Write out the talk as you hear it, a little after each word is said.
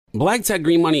Black Tech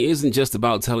Green Money isn't just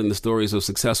about telling the stories of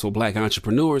successful Black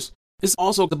entrepreneurs. It's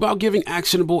also about giving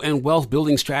actionable and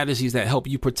wealth-building strategies that help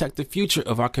you protect the future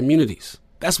of our communities.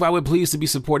 That's why we're pleased to be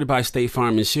supported by State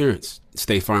Farm Insurance.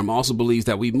 State Farm also believes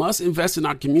that we must invest in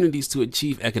our communities to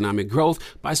achieve economic growth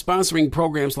by sponsoring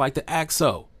programs like the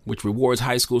ACT-SO, which rewards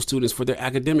high school students for their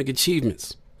academic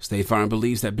achievements. State Farm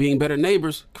believes that being better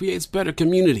neighbors creates better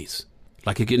communities.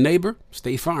 Like a good neighbor,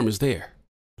 State Farm is there.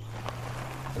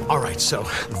 All right, so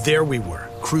there we were,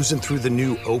 cruising through the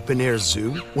new open-air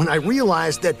zoo, when I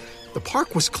realized that the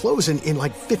park was closing in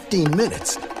like 15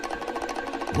 minutes.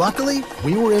 Luckily,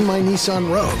 we were in my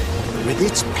Nissan Rogue. With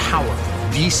its powerful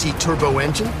VC turbo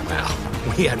engine, well,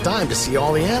 we had time to see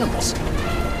all the animals.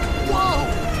 Whoa!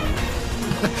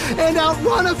 And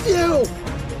outrun a few!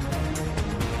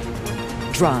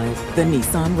 Drive the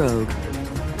Nissan Rogue.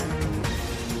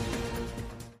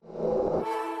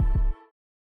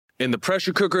 In the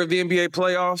pressure cooker of the NBA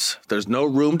playoffs, there's no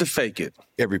room to fake it.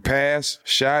 Every pass,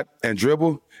 shot, and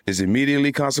dribble is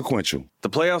immediately consequential.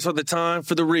 The playoffs are the time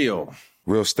for the real.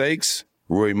 Real stakes,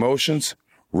 real emotions,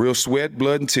 real sweat,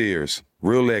 blood, and tears,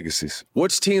 real legacies.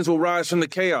 Which teams will rise from the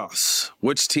chaos?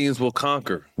 Which teams will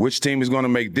conquer? Which team is going to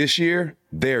make this year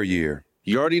their year?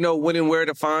 You already know when and where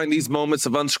to find these moments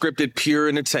of unscripted, pure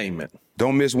entertainment.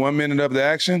 Don't miss 1 minute of the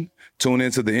action. Tune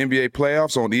into the NBA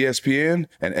playoffs on ESPN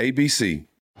and ABC.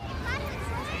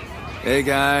 Hey,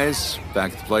 guys.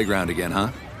 Back at the playground again,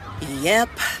 huh? Yep.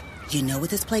 You know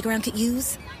what this playground could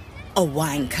use? A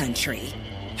wine country.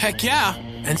 Heck yeah.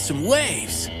 And some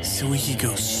waves so we could go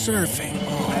surfing.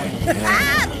 Oh,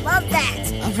 yeah. Love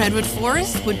that. A redwood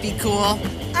forest would be cool.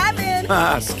 I'm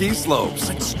in. Ski slopes.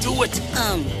 Let's do it.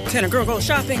 Can a girl go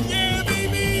shopping? Yeah,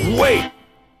 baby. Wait.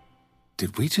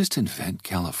 Did we just invent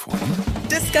California?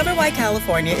 Discover why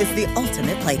California is the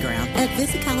ultimate playground at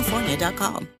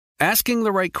visitcalifornia.com. Asking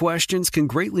the right questions can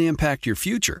greatly impact your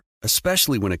future,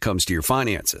 especially when it comes to your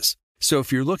finances. So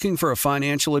if you're looking for a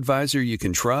financial advisor you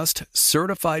can trust,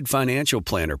 certified financial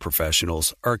planner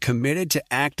professionals are committed to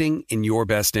acting in your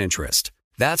best interest.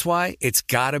 That's why it's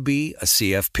got to be a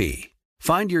CFP.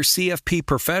 Find your CFP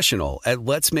professional at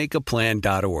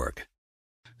letsmakeaplan.org.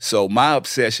 So my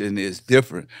obsession is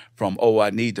different from,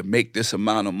 I need to make this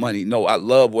amount of money. No, I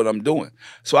love what I'm doing.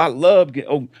 So I love,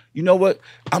 you know what?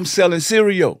 I'm selling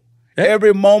cereal.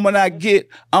 Every moment I get,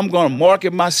 I'm going to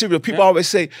market my cereal. People always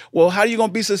say, well, how are you going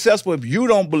to be successful if you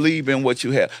don't believe in what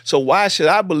you have? So why should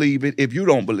I believe it if you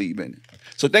don't believe in it?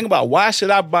 So think about, why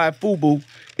should I buy FUBU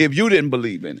if you didn't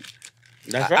believe in it?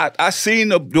 That's right. I seen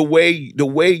the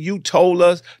way you told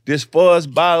us this for us,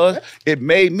 by us. It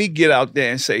made me get out there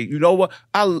and say, you know what?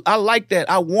 I like that.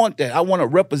 I want that. I want to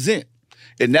represent.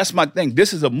 And that's my thing.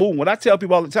 This is a movement. What I tell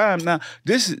people all the time now,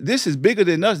 this is bigger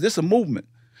than us. This is a movement.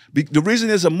 The reason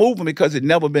it's a movement because it's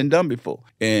never been done before.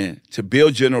 And to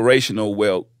build generational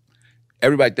wealth,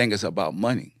 everybody thinks it's about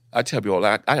money. I tell people,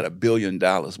 I got $1 billion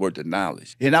worth of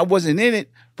knowledge. And I wasn't in it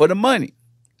for the money.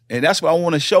 And that's what I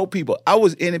want to show people. I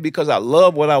was in it because I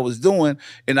love what I was doing,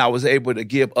 and I was able to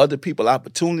give other people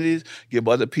opportunities, give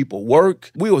other people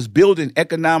work. We was building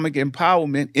economic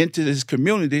empowerment into this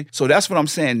community. So that's what I'm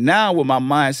saying now with my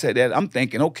mindset that I'm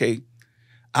thinking, okay,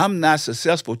 I'm not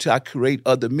successful till I create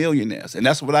other millionaires. And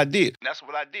that's what I did.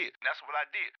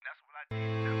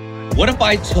 What if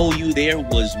I told you there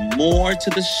was more to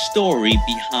the story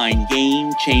behind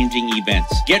game-changing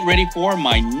events? Get ready for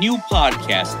my new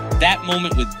podcast, That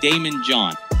Moment with Damon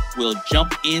John. We'll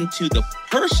jump into the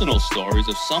personal stories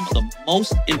of some of the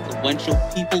most influential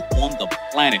people on the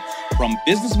planet, from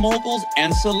business moguls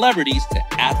and celebrities to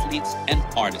athletes and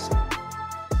artists.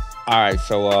 All right,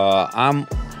 so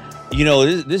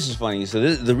this is funny.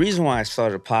 So the reason why I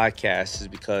started a podcast is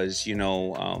because,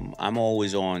 I'm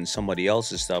always on somebody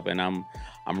else's stuff, and I'm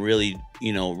really,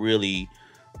 really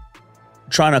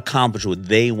trying to accomplish what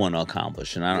they want to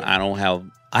accomplish. And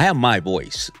I have my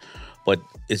voice, but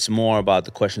it's more about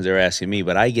the questions they're asking me.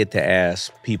 But I get to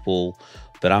ask people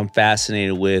that I'm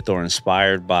fascinated with or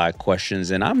inspired by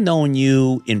questions. And I've known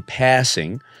you in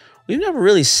passing. We've never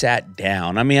really sat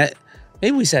down. I mean,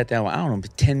 maybe we sat down,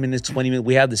 10 minutes, 20 minutes.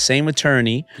 We have the same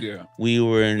attorney. Yeah. We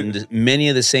were in many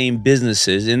of the same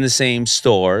businesses, in the same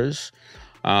stores,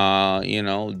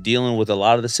 dealing with a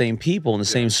lot of the same people in the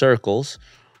same circles.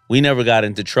 We never got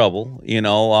into trouble, seeing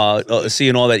all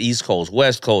that East Coast,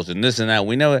 West Coast, and this and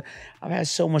that. I've had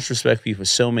so much respect for you for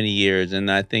so many years,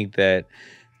 and I think that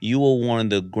you were one of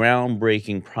the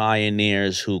groundbreaking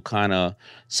pioneers who kind of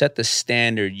set the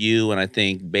standard. You and I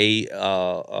think Baby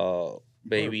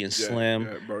and Slim,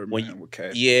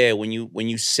 when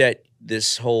you set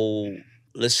this whole,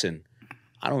 listen,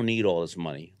 I don't need all this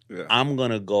money. Yeah. I'm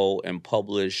gonna go and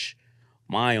publish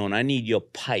my own. I need your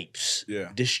pipes,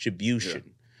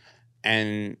 distribution.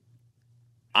 And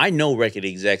I know record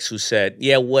execs who said,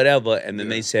 yeah, whatever. And then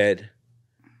they said,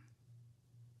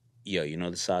 yo, you know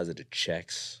the size of the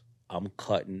checks I'm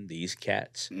cutting these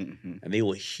cats? And they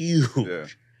were huge. Yeah.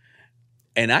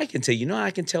 And I can tell,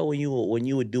 I can tell when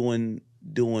you were doing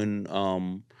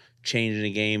changing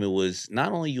the game, it was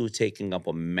not only you were taking up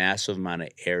a massive amount of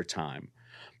airtime,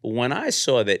 but when I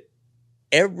saw that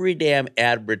every damn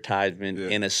advertisement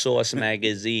in a Source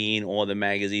magazine or the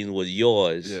magazine was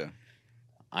yours,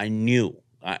 I knew.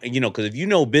 Because if you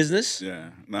know business,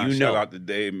 shout out to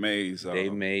Dave Mays.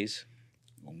 Dave Mays.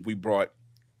 We brought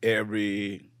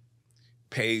every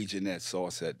page in that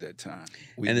Source at that time.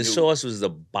 And the Source was the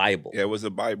Bible. Yeah, it was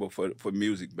the Bible for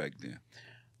music back then.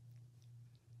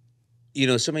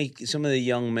 Some of the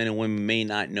young men and women may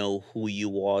not know who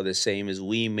you are the same as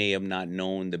we may have not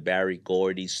known the Barry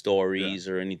Gordy stories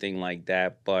or anything like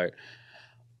that. But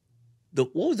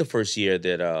what was the first year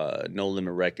that No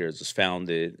Limit Records was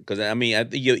founded? Because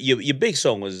your big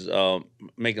song was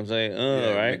 "Make 'Em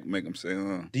Say," right? Make 'Em Say.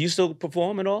 Do you still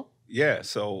perform at all? Yeah.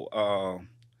 So,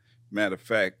 matter of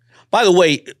fact, by the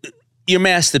way, you're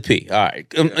Master P. All right.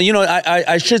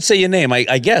 I should say your name.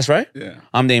 I guess, right? Yeah.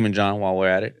 I'm Damon John. While we're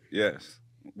at it. Yes,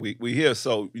 we here.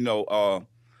 So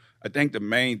I think the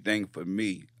main thing for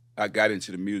me, I got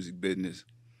into the music business.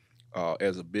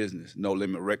 As a business, No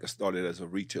Limit Records started as a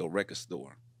retail record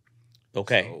store.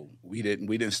 Okay. So we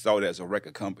didn't start as a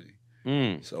record company.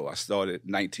 So I started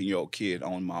 19-year-old kid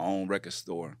on my own record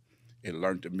store and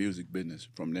learned the music business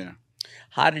from there.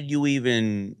 How did you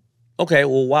even? Okay,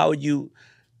 well, why would you?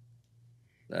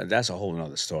 That's a whole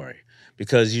nother story.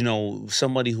 Because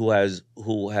somebody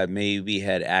who had maybe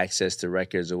had access to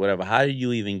records or whatever. How did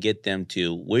you even get them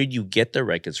to? Where did you get the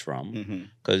records from?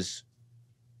 Because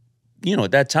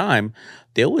at that time,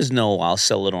 there was no I'll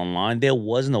sell it online. There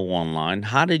was no online.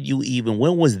 How did you even,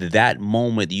 when was that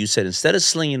moment that you said, instead of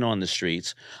slinging on the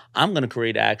streets, I'm going to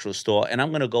create an actual store and I'm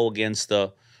going to go against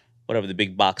the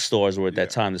big box stores were at that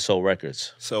time that sold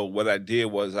records? So what I did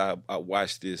was I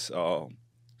watched this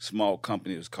small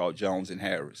company. It was called Jones &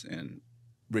 Harris in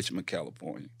Richmond,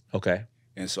 California. Okay.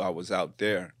 And so I was out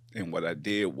there, and what I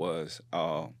did was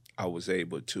I was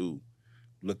able to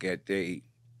look at the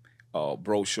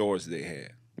brochures they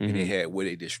had, and they had where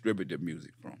they distribute their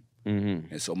music from.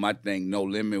 And so my thing, No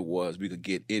Limit, was we could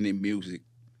get any music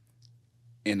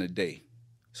in a day.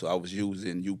 So I was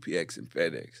using UPX and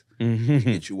FedEx to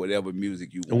get you whatever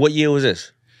music you want. What year was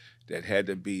this? That had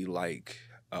to be like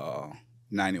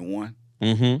 91.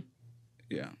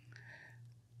 Yeah.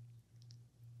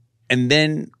 And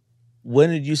then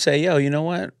when did you say, yo, you know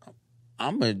what?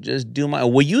 I'm going to just do my...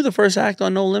 Were you the first act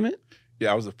on No Limit?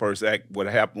 Yeah, I was the first act. What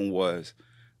happened was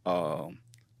all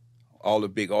the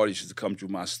big artists used to come through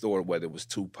my store, whether it was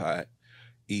Tupac,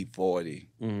 E40.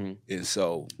 And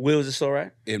so... Where was the store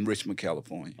at? In Richmond,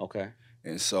 California. Okay.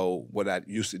 And so what I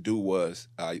used to do was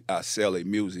I sell a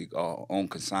music on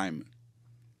consignment.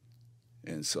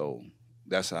 And so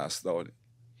that's how I started.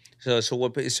 So it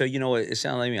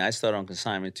sounds like me. I started on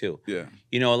consignment too. Yeah.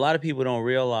 A lot of people don't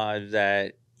realize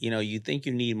that, you think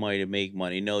you need money to make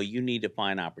money. No, you need to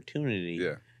find opportunity.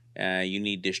 Yeah. You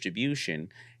need distribution.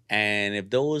 And if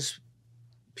those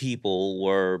people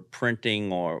were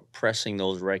printing or pressing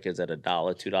those records at $1,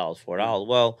 $2, $4,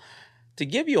 well, to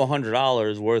give you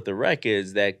 $100 worth of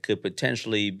records that could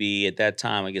potentially be, at that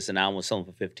time, I guess an album was selling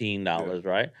for $15,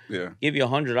 right? Yeah. Give you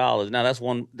 $100. Now that's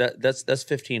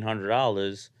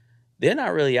 $1,500. They're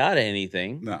not really out of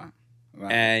anything. Nah.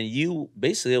 And you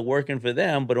basically are working for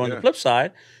them. But on the flip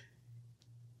side,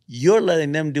 you're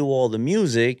letting them do all the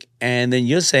music, and then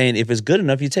you're saying, if it's good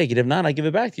enough, you take it. If not, I give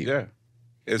it back to you. Yeah.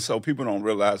 And so people don't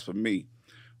realize, for me,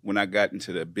 when I got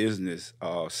into the business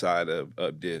side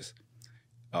of this,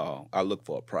 I looked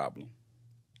for a problem.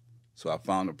 So I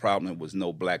found the problem was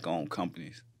no black-owned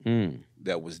companies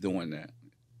that was doing that.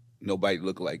 Nobody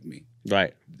looked like me.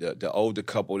 Right. The older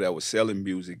couple that was selling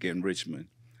music in Richmond,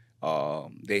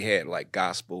 they had like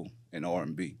gospel and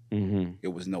R&B.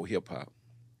 It was no hip-hop.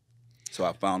 So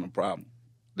I found a problem.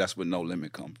 That's where No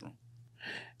Limit come from.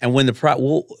 And when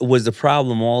was the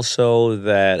problem also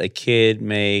that a kid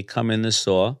may come in the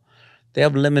store, they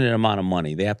have a limited amount of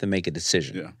money. They have to make a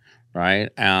decision. Yeah. Right?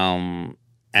 And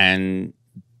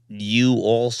you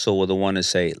also were the one to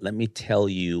say, let me tell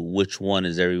you which one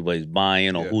is everybody's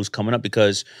buying or who's coming up.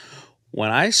 Because when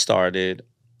I started,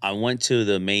 I went to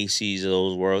the Macy's of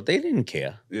those world. They didn't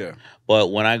care. Yeah.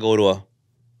 But when I go to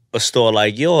a store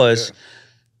like yours,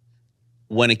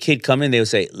 when a kid come in, they would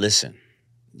say, listen,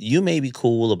 you may be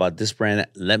cool about this brand.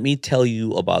 Let me tell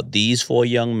you about these 4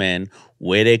 young men,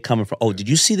 where they're coming from. Oh, did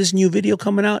you see this new video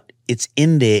coming out? It's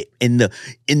in there, in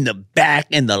the back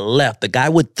and the left. The guy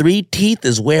with 3 teeth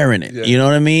is wearing it. Yeah. You know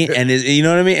what I mean? And you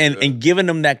know what I mean? And giving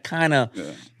them that kind of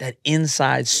that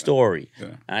inside story.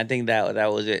 Yeah. And I think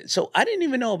that was it. So I didn't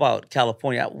even know about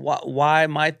California. Why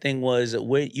my thing was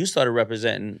where you started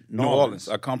representing New Orleans.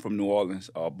 I come from New Orleans,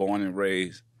 born and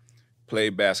raised.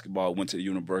 Played basketball, went to the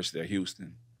University of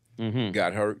Houston,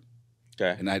 got hurt,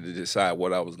 and I had to decide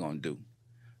what I was going to do.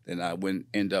 Then I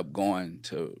ended up going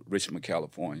to Richmond,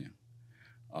 California.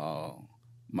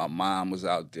 My mom was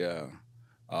out there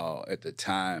at the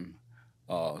time.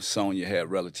 Sonia had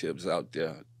relatives out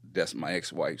there. That's my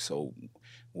ex-wife. So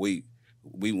we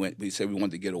said we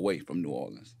wanted to get away from New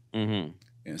Orleans. Mm-hmm.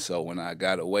 And so when I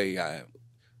got away, I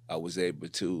was able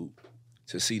to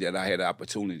see that I had the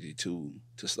opportunity to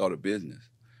start a business.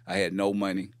 I had no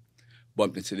money,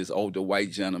 bumped into this older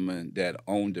white gentleman that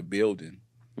owned a building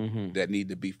that needed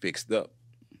to be fixed up.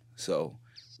 So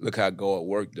look how God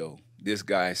worked, though. This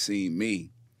guy seen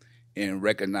me and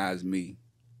recognized me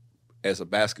as a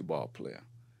basketball player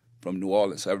from New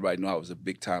Orleans. So everybody knew I was a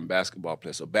big-time basketball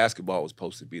player. So basketball was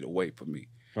supposed to be the way for me.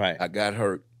 Right. I got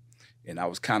hurt, and I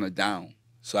was kind of down.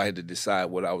 So I had to decide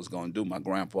what I was going to do. My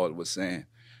grandfather was saying,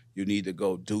 you need to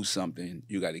go do something.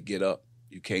 You got to get up.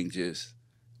 You can't just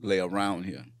lay around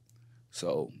here.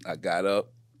 So I got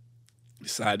up,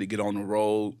 decided to get on the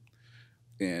road,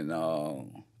 and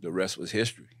the rest was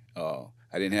history. I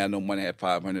didn't have no money. I had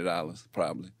 $500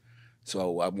 probably.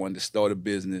 So I wanted to start a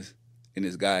business, and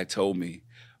this guy told me,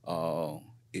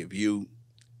 if you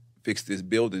fix this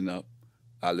building up,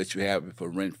 I'll let you have it for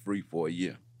rent-free for a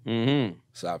year. Mm-hmm.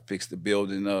 So I fixed the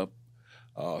building up,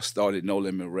 started No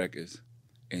Limit Records,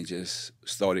 and just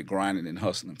started grinding and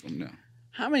hustling from there.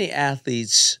 How many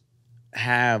athletes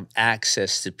have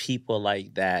access to people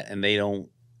like that and they don't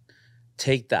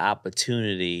take the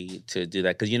opportunity to do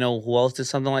that? Because you know who else did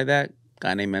something like that? A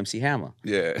guy named MC Hammer.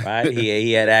 Yeah. Right?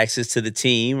 He had access to the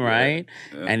team, right?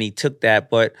 Yeah. And he took that.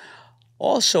 But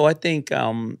also, I think,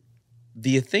 do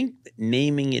you think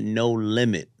naming it No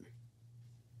Limit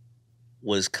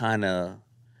was kind of...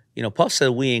 You know, Puff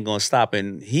said we ain't gonna stop,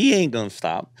 and he ain't gonna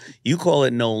stop. You call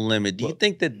it No Limit. Do you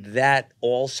think that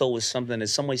also is something that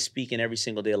somebody's speaking every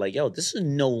single day, like, yo, this is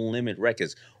No Limit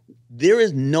Records. There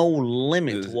is no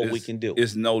limit to what we can do.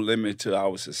 It's no limit to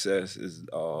our success.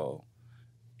 You're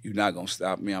not gonna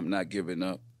stop me. I'm not giving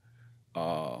up.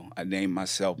 I named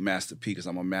myself Master P because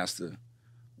I'm a master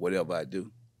whatever I do.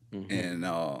 Mm-hmm. And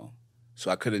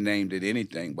so I could have named it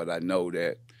anything, but I know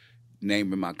that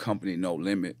naming my company No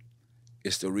Limit,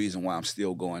 it's the reason why I'm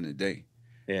still going today.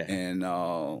 Yeah. And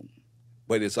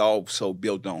but it's also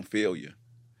built on failure.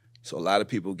 So a lot of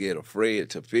people get afraid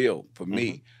to fail. For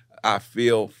me, I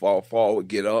fail, fall forward,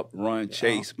 get up, run,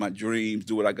 chase my dreams,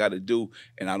 do what I got to do,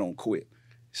 and I don't quit.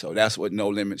 So that's what No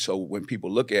Limit. So when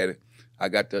people look at it, I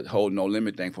got the whole No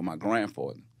Limit thing from my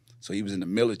grandfather. So he was in the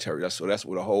military. So that's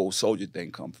where the whole soldier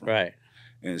thing come from. Right.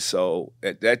 And so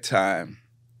at that time,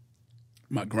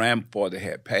 my grandfather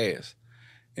had passed.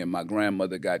 And my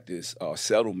grandmother got this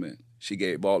settlement. She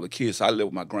gave all the kids. So I lived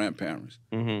with my grandparents.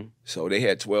 Mm-hmm. So they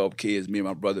had 12 kids. Me and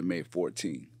my brother made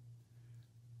 14.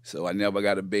 So I never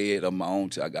got a bed of my own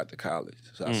till I got to college.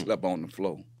 So I slept on the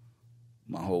floor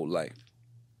my whole life.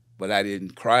 But I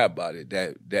didn't cry about it.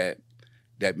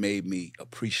 That made me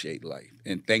appreciate life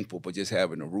and thankful for just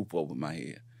having a roof over my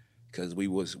head. Because we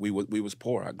was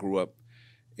poor. I grew up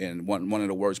in one of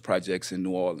the worst projects in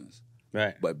New Orleans.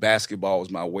 Right. But basketball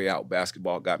was my way out.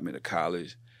 Basketball got me to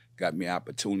college, got me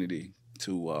opportunity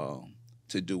to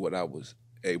do what I was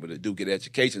able to do, get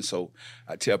education. So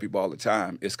I tell people all the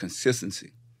time, it's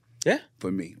consistency. Yeah. For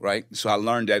me, right? So I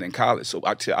learned that in college. So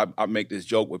I make this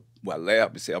joke I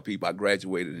laugh and tell people I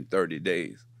graduated in 30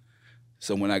 days.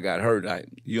 So when I got hurt,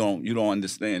 you don't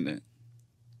understand that.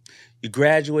 You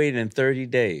graduated in 30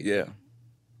 days. Yeah.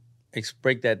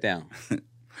 Break that down.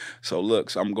 So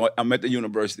look, I'm at the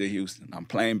University of Houston. I'm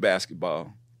playing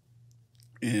basketball,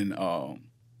 and the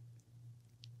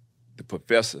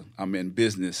professor, I'm in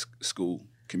business school,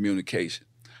 communication.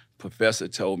 Professor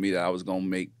told me that I was gonna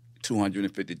make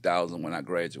 $250,000 when I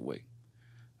graduate.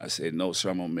 I said, no,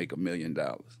 sir, I'm gonna make $1 million.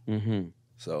 Mm-hmm.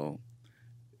 So,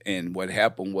 and what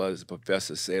happened was the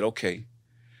professor said, okay,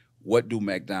 what do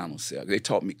McDonald's sell? They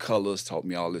taught me colors, taught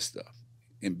me all this stuff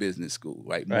in business school,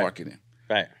 right? Marketing.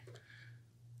 Right.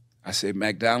 I said,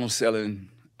 McDonald's selling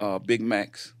Big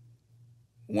Macs.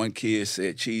 One kid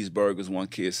said cheeseburgers. One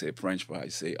kid said French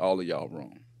fries. He said, all of y'all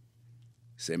wrong.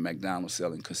 He said, McDonald's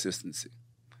selling consistency.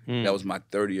 That was my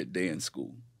 30th day in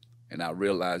school. And I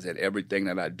realized that everything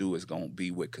that I do is going to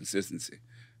be with consistency.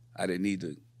 I didn't need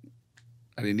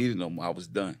it no more. I was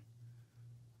done.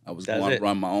 I was going to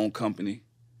run my own company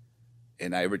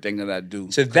and everything that I do.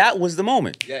 So that was the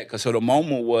moment. Yeah, because so the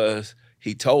moment was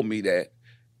he told me that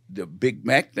the Big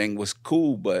Mac thing was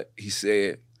cool, but he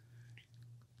said,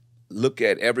 look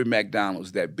at every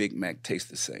McDonald's, that Big Mac tastes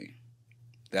the same.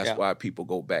 That's why people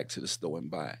go back to the store and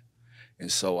buy it.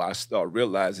 And so I start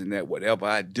realizing that whatever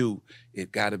I do,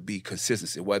 it got to be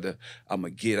consistency. Whether I'm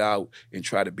going to get out and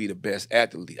try to be the best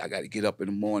athlete, I got to get up in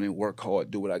the morning, work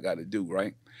hard, do what I got to do,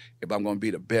 right? If I'm going to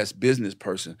be the best business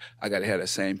person, I got to have that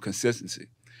same consistency.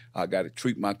 I got to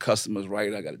treat my customers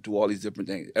right. I got to do all these different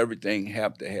things. Everything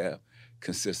have to have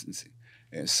consistency.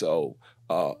 And so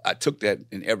I took that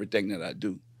in everything that I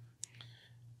do.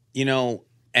 You know,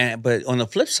 but on the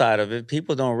flip side of it,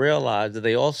 people don't realize that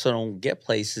they also don't get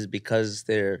places because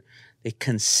they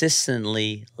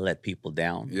consistently let people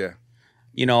down. Yeah.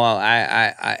 You know,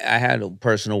 I had a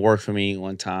person who worked for me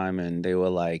one time, and they were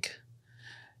like,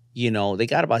 you know, they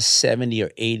got about 70 or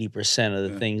 80%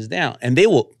 of the things down, and they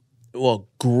were a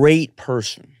great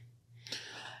person,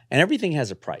 and everything has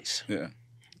a price. Yeah.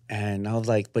 And I was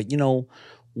like, but you know,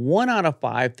 1 out of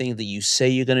 5 things that you say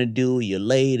you're gonna do, you're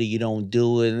late or you don't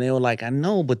do it. And they were like, I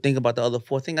know, but think about the other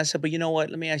 4 things. I said, but you know what?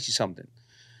 Let me ask you something.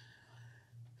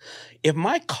 If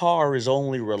my car is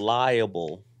only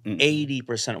reliable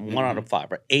 80%, 1 out of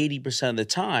 5, or 80% of the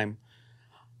time,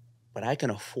 but I can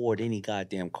afford any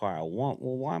goddamn car I want,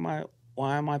 well,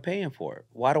 why am I paying for it?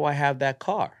 Why do I have that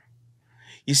car?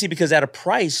 You see, because at a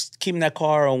price, keeping that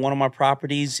car on one of my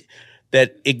properties,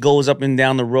 that it goes up and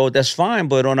down the road, that's fine.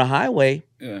 But on a highway,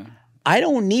 I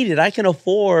don't need it. I can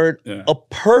afford a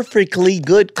perfectly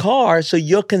good car, so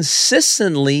you're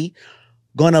consistently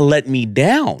going to let me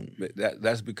down.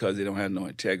 That's because they don't have no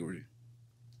integrity.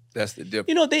 That's the difference.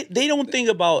 You know, they don't think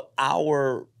about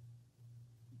our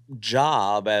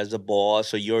job as a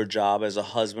boss or your job as a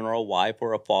husband or a wife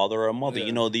or a father or a mother.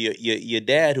 You know, your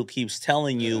dad who keeps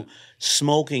telling you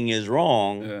smoking is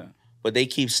wrong. But they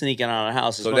keep sneaking out of the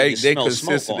house. So they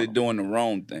consistently doing the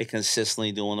wrong thing. They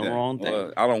consistently doing the wrong thing.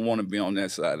 Well, I don't want to be on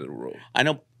that side of the road. I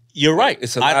know. You're right.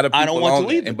 It's a lot of people I don't want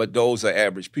to either. But those are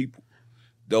average people.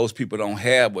 Those people don't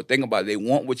have, but think about it, they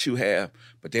want what you have,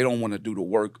 but they don't want to do the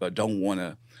work or don't want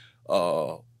to,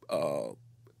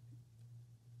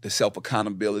 the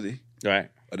self-accountability. Right.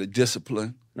 Or the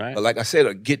discipline. Right. Or like I said,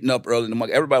 or getting up early in the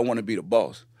morning. Everybody want to be the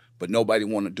boss. But nobody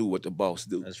want to do what the boss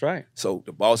do. That's right. So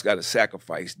the boss got to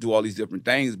sacrifice, do all these different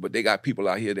things, but they got people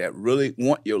out here that really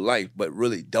want your life, but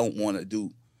really don't want to do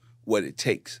what it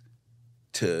takes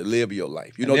to live your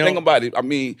life. You know, think about it. I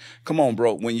mean, come on,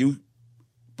 bro. When you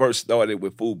first started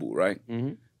with FUBU, right?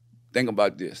 Mm-hmm. Think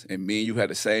about this. And me and you had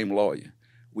the same lawyer.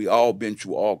 We all been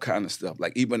through all kind of stuff.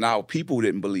 Like even our people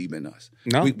didn't believe in us.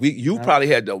 No. You probably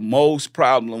had the most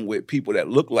problem with people that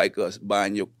look like us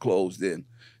buying your clothes then.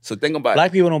 So think about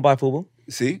Black people don't buy FUBU.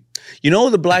 See? You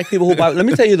know the black people who buy, let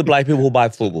me tell you the black people who buy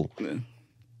FUBU.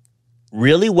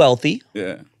 Really wealthy.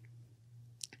 Yeah.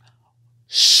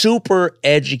 Super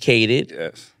educated.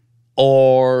 Yes.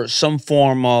 Or some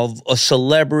form of a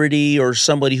celebrity or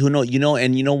somebody who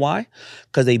and you know why?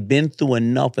 Because they've been through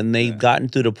enough and they've gotten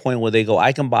to the point where they go,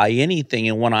 I can buy anything.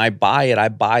 And when I buy it, I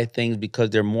buy things because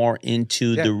they're more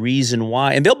into the reason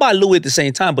why. And they'll buy Louis at the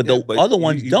same time, but the other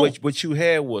ones don't. What you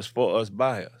had was for us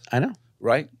buyers. I know.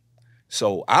 Right?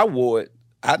 So I wore it.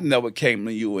 I never came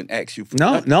to you and asked you for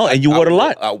nothing. No, and you wore it a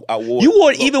lot. I wore you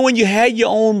wore it even when you had your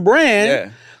own brand.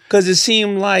 Yeah. Because it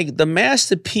seemed like the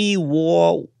Master P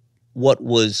wore what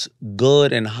was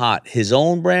good and hot. His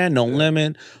own brand, No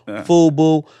Limit,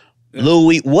 FUBU,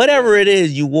 Louis, whatever it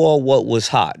is, you wore what was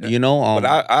hot, you know?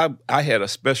 But I had a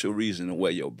special reason to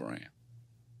wear your brand.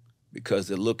 Because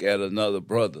to look at another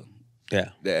brother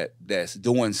that's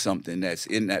doing something that's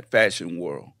in that fashion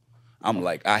world, I'm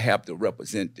like, I have to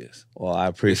represent this. Well, I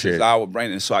appreciate it. This is our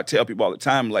brand. And so I tell people all the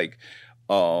time, like,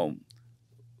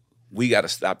 we got to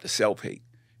stop the self-hate.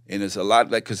 And it's a lot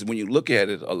like, because when you look at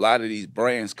it, a lot of these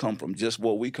brands come from just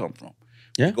where we come from.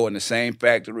 Yeah. We go in the same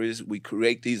factories. We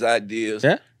create these ideas.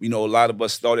 Yeah. You know, a lot of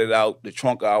us started out the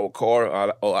trunk of our car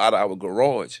or out of our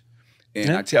garage.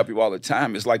 And I tell people all the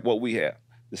time, it's like what we have,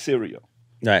 the cereal.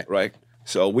 Right. Right?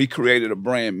 So we created a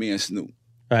brand, me and Snoop.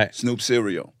 Right. Snoop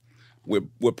cereal.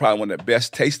 We're probably one of the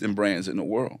best tasting brands in the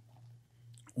world.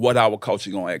 What our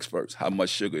culture going to ask first? How much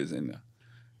sugar is in there?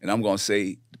 And I'm going to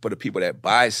say, for the people that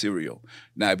buy cereal,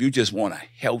 now if you just want a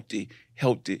healthy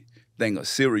thing of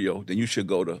cereal, then you should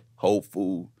go to Whole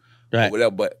Foods or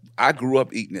whatever. But I grew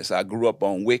up eating this. I grew up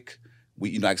on WIC.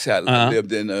 Like I said, I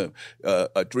lived in a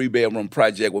 3-bedroom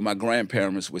project with my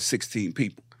grandparents with 16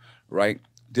 people, right?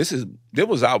 this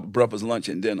was our breakfast, lunch,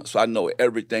 and dinner. So I know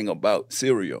everything about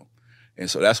cereal. And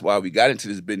so that's why we got into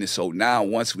this business. So now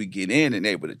once we get in and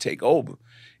able to take over,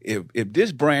 if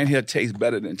this brand here tastes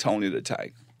better than Tony the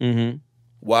Tiger,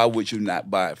 why would you not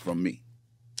buy it from me?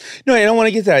 No, I don't want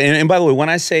to get that. And by the way, when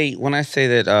I say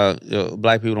that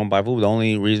black people don't buy food, the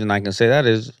only reason I can say that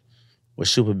is we're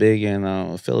super big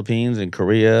in Philippines and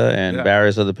Korea and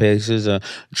various other places.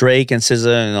 Drake and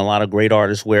SZA and a lot of great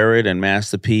artists wear it, and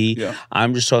Master P. Yeah.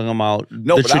 I'm just talking about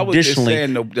the but I was just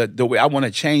saying the way I want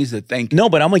to change the thinking. No,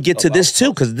 but I'm going to get to this too,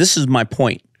 because this is my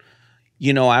point.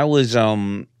 You know, I was,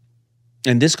 and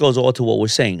this goes all to what we're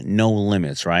saying, no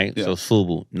limits, right? Yeah. So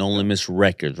FUBU, no limits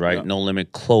records, right? Yeah. No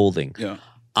limit clothing. Yeah.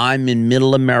 I'm in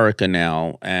middle America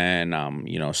now, and I'm,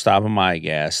 stopping by a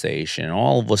gas station. And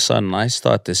all of a sudden, I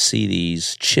start to see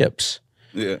these chips.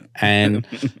 Yeah. And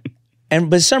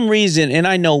but some reason, and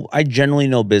I generally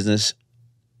know business.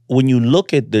 When you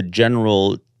look at the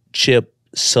general chip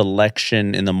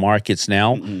selection in the markets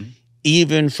now,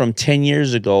 even from 10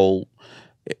 years ago,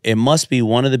 it must be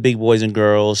one of the big boys and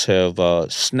girls have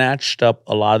snatched up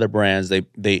a lot of the brands.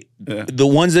 The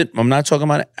ones that I'm not talking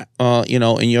about,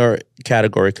 in your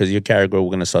category, because your category, we're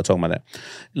going to start talking about that.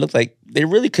 It looks like they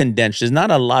really condensed. There's not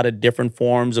a lot of different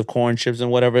forms of corn chips and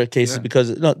whatever cases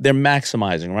because they're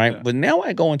maximizing, right? Yeah. But now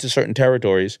I go into certain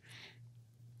territories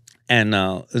and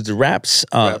the wrap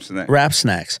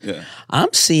snacks. Yeah.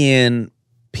 I'm seeing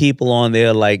people on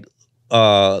there like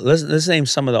let's name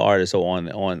some of the artists on.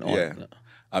 Yeah.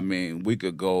 I mean, we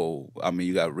could go. I mean,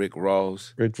 you got Rick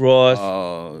Ross. And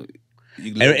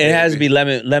it has to be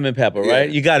lemon pepper, right?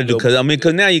 You got to do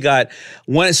because now you got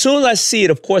as soon as I see it,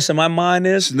 of course, in my mind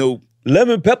is Snoop,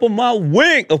 lemon pepper, my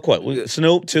wing. Of course,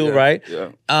 Snoop too, right? Yeah.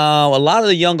 A lot of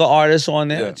the younger artists on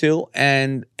there too,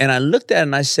 and I looked at it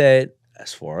and I said,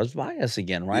 as far as bias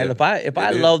again, right? Yeah. If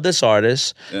I love this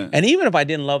artist, and even if I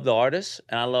didn't love the artist,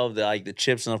 and I love the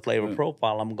chips and the flavor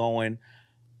profile, I'm going.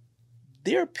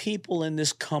 There are people in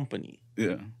this company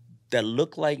that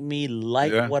look like me,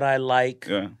 what I like,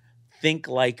 think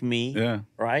like me,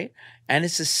 right? And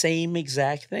it's the same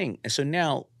exact thing. And so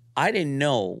now I didn't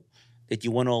know that you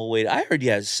went all the way. I heard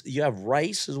you have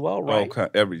rice as well, right? Okay,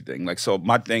 everything. So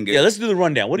my thing is let's do the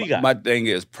rundown. What do you got? My thing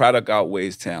is product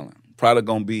outweighs talent. Product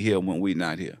gonna be here when we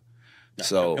not here.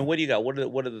 So and what do you got? What are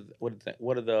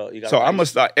the you got? So I'm gonna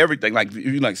start everything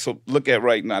so look at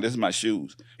right now. This is my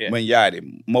shoes.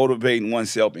 Manyati, motivating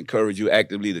oneself, encourage you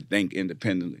actively to think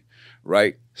independently,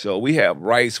 right? So we have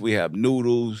rice, we have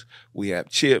noodles, we have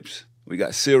chips, we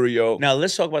got cereal. Now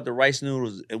let's talk about the rice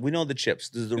noodles. We know the chips.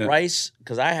 Does the rice?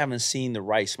 Because I haven't seen the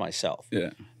rice myself.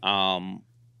 Yeah.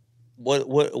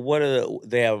 What are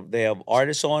they have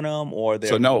artists on them or they?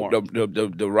 So no,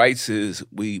 the rights is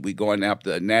we going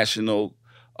after a national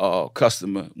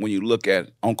customer. When you look at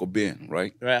Uncle Ben,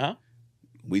 right? Right, huh?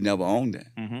 We never owned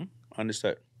that. Mm-hmm.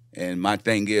 Understood. And my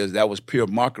thing is that was pure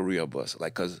mockery of us,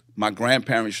 because my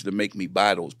grandparents used to make me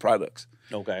buy those products.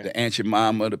 Okay. The Aunt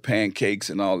Jemima, the pancakes,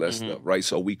 and all that stuff, right?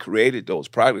 So we created those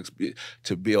products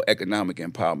to build economic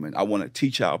empowerment. I want to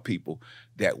teach our people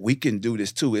that we can do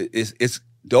this too. It's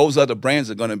those other brands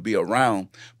are going to be around,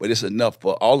 but it's enough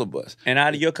for all of us. And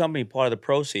out of your company, part of the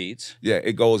proceeds? Yeah,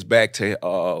 it goes back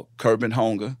to curbing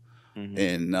hunger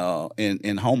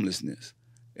and homelessness.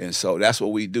 And so that's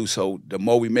what we do. So the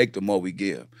more we make, the more we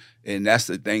give. And that's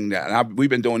the thing we've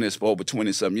been doing this for over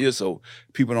 20-some years, so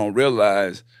people don't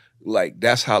realize,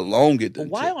 that's how long it took.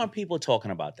 Why aren't people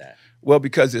talking about that? Well,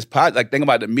 because it's think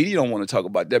about the media don't want to talk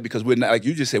about that because we're not, like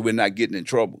you just said, we're not getting in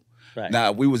trouble. Right.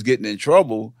 Now, if we was getting in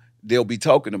trouble, they'll be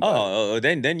talking about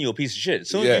it. Then you're a piece of shit. As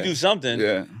soon as you do something,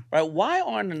 right? Why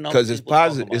aren't enough? Because it's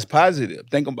positive. It's positive.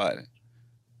 Think about it.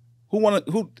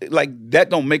 That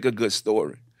don't make a good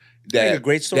story. That a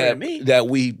great story to me. That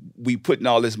we putting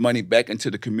all this money back into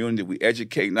the community. We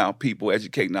educating our people,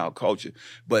 educating our culture.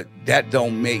 But that's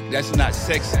not sexy. That's not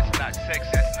sexy. That's not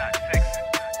sexy.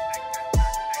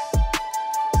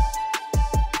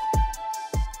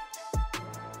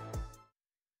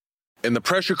 In the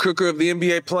pressure cooker of the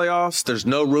NBA playoffs, there's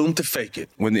no room to fake it.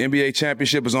 When the NBA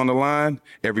championship is on the line,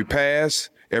 every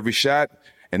pass, every shot,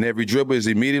 and every dribble is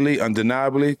immediately,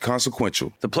 undeniably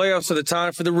consequential. The playoffs are the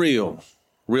time for the real.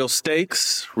 Real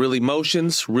stakes, real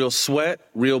emotions, real sweat,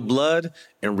 real blood,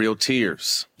 and real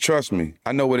tears. Trust me,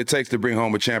 I know what it takes to bring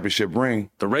home a championship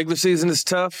ring. The regular season is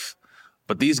tough,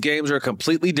 but these games are a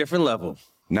completely different level.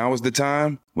 Now is the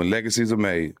time when legacies are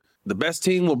made. The best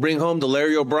team will bring home the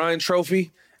Larry O'Brien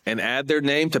Trophy and add their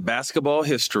name to basketball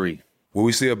history. Will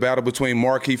we see a battle between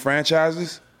marquee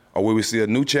franchises, or will we see a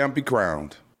new champ be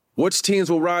crowned? Which teams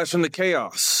will rise from the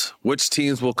chaos? Which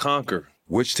teams will conquer?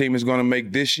 Which team is going to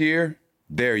make this year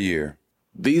their year?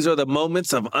 These are the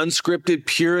moments of unscripted,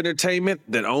 pure entertainment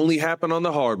that only happen on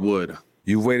the hardwood.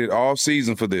 You've waited all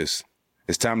season for this.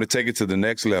 It's time to take it to the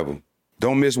next level.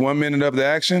 Don't miss 1 minute of the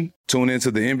action. Tune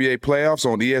into the NBA playoffs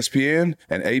on ESPN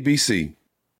and ABC.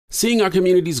 Seeing our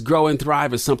communities grow and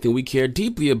thrive is something we care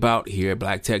deeply about here at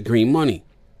Black Tech Green Money.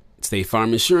 State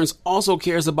Farm Insurance also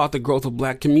cares about the growth of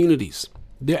Black communities.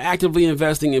 They're actively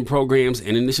investing in programs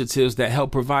and initiatives that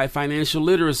help provide financial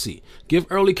literacy, give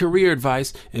early career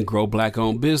advice, and grow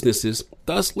Black-owned businesses,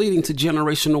 thus leading to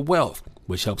generational wealth,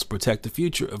 which helps protect the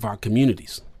future of our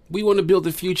communities. We want to build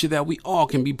a future that we all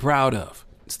can be proud of.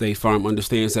 State Farm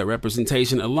understands that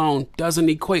representation alone doesn't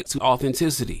equate to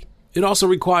authenticity. It also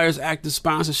requires active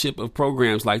sponsorship of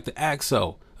programs like the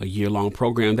AXO, a year-long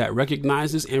program that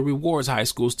recognizes and rewards high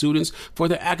school students for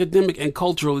their academic and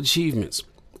cultural achievements,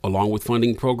 along with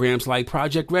funding programs like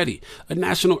Project Ready, a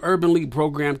National Urban League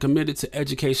program committed to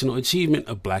educational achievement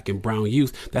of Black and brown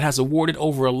youth that has awarded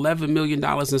over $11 million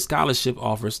in scholarship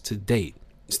offers to date.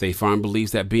 State Farm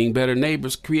believes that being better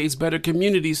neighbors creates better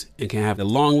communities and can have a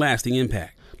long-lasting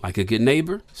impact. Like a good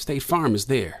neighbor, State Farm is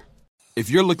there.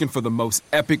 If you're looking for the most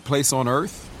epic place on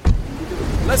earth,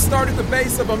 let's start at the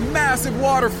base of a massive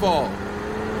waterfall.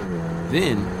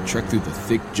 Then trek through the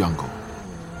thick jungle.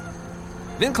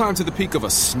 Then climb to the peak of a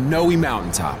snowy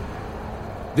mountaintop.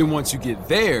 Then once you get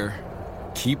there,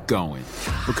 keep going.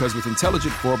 Because with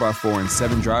intelligent 4x4 and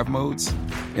 7 drive modes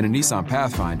and a Nissan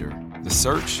Pathfinder, the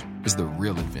search is the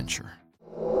real adventure.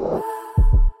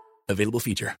 Available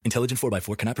feature. Intelligent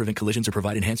 4x4 cannot prevent collisions or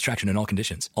provide enhanced traction in all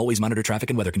conditions. Always monitor traffic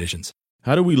and weather conditions.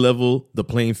 How do we level the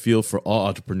playing field for all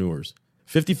entrepreneurs?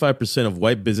 55% of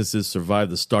white businesses survive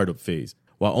the startup phase,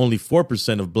 while only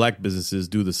 4% of Black businesses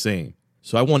do the same.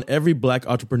 So I want every Black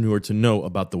entrepreneur to know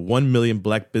about the 1 Million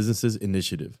Black Businesses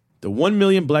Initiative. The 1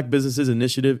 Million Black Businesses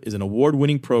Initiative is an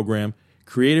award-winning program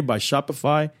created by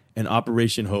Shopify and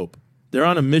Operation Hope. They're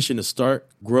on a mission to start,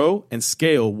 grow, and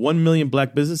scale 1 million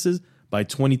Black businesses by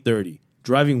 2030,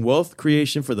 driving wealth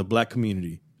creation for the Black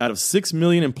community. Out of 6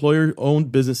 million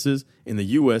employer-owned businesses in the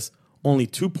U.S., only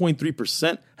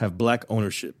 2.3% have Black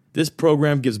ownership. This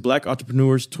program gives Black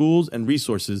entrepreneurs tools and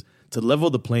resources to level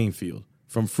the playing field,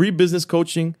 from free business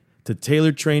coaching to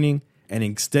tailored training and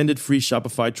an extended free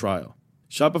Shopify trial.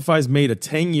 Shopify's made a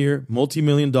 10-year,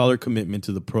 multi-million-dollar commitment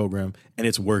to the program, and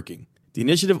it's working. The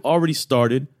initiative already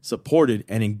started, supported,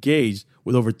 and engaged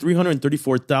with over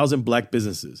 334,000 Black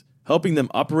businesses, helping them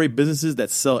operate businesses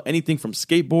that sell anything from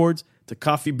skateboards to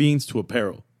coffee beans to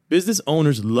apparel. Business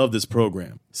owners love this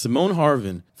program. Simone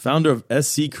Harvin, founder of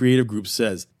SC Creative Group,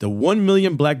 says, "The 1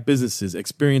 million Black businesses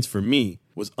experience for me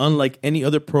was unlike any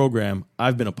other program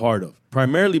I've been a part of,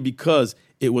 primarily because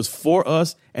it was for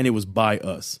us and it was by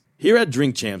us." Here at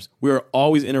Drink Champs, we are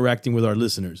always interacting with our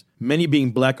listeners, many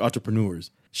being Black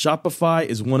entrepreneurs. Shopify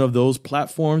is one of those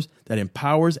platforms that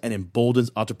empowers and emboldens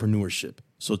entrepreneurship.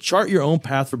 So chart your own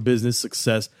path for business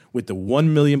success with the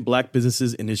 1 Million Black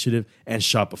Businesses Initiative and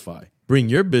Shopify. Bring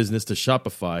your business to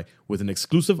Shopify with an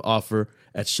exclusive offer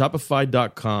at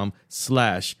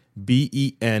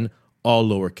shopify.com/BEN, all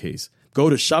lowercase. Go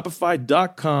to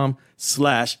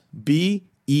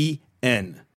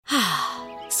shopify.com/BEN.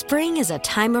 Spring is a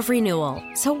time of renewal,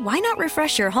 so why not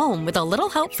refresh your home with a little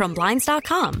help from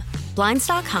Blinds.com?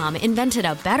 Blinds.com invented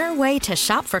a better way to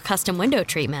shop for custom window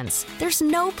treatments. There's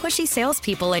no pushy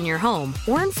salespeople in your home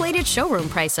or inflated showroom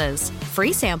prices.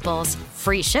 Free samples,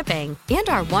 free shipping, and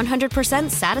our 100%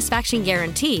 satisfaction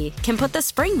guarantee can put the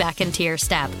spring back into your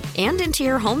step and into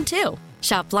your home, too.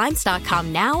 Shop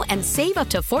Blinds.com now and save up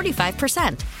to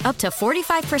 45%. Up to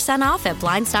 45% off at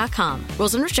Blinds.com.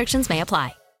 Rules and restrictions may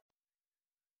apply.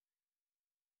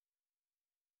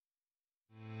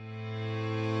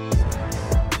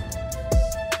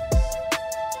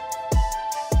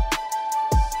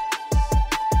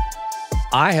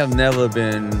 I have never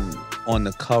been on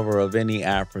the cover of any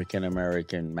African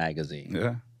American magazine.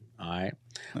 Yeah. All right.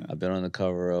 Yeah. I've been on the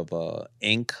cover of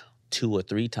Inc. 2 or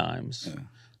 3 times. Yeah.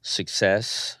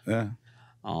 Success. Yeah.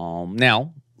 Now, I'm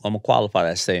going to qualify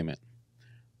that statement.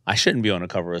 I shouldn't be on the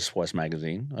cover of a sports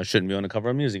magazine. I shouldn't be on the cover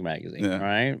of a music magazine. Yeah. All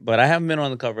right. But I haven't been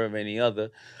on the cover of any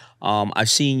other. I've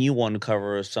seen you on the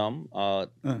cover of some.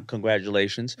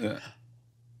 Congratulations. Yeah.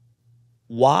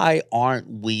 Why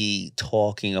aren't we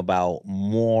talking about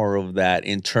more of that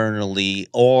internally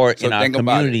or in our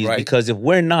communities? Right? Because if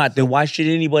we're not, then why should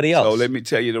anybody else? So let me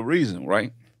tell you the reason,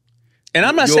 right? And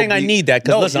I'm not saying I need that,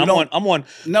 because listen, I'm on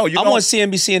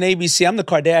CNBC and ABC. I'm the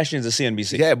Kardashians of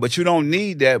CNBC. Yeah, but you don't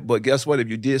need that. But guess what? If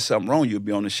you did something wrong, you'd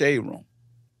be on the shade room.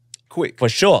 Quick. For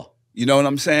sure. You know what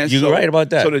I'm saying? You're right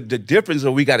about that. So the difference is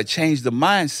we got to change the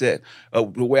mindset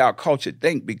of the way our culture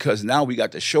think, because now we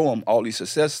got to show them all these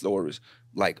success stories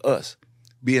like us,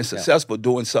 being successful,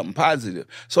 doing something positive.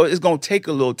 So it's going to take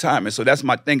a little time. And so that's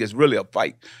my thing. It's really a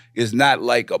fight. It's not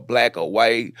like a black or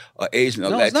white or Asian or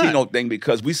Latino thing,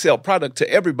 because we sell product to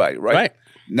everybody, right?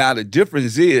 Now, the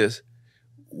difference is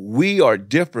we are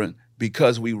different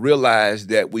because we realize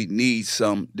that we need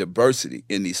some diversity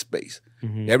in this space.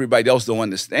 Everybody else don't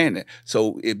understand that.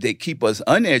 So if they keep us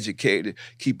uneducated,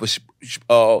 keep us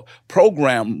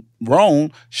programmed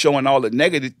wrong, showing all the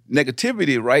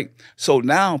negativity, right? So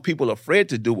now people are afraid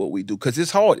to do what we do because it's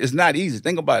hard. It's not easy.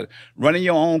 Think about it. Running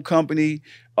your own company,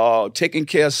 taking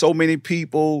care of so many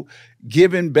people,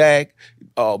 giving back,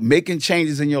 making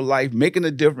changes in your life, making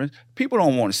a difference. People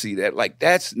don't want to see that. Like,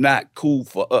 that's not cool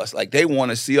for us. Like, they want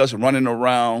to see us running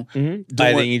around,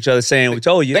 fighting each other, saying, we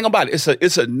told you. Think about it.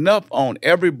 It's enough on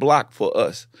every block for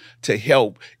us to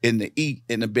help and to eat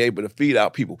and to be able to feed our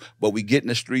people. But we get in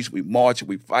the streets, we march,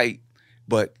 we fight.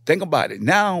 But think about it.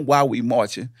 Now, while we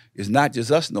marching, it's not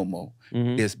just us no more.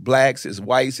 It's blacks, it's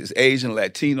whites, it's Asian,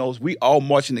 Latinos. We all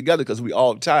marching together because we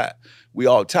all tired. We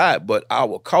all tired. But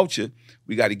our culture,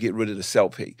 we got to get rid of the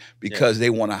self-hate because they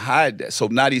want to hide that. So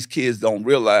now these kids don't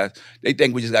realize, they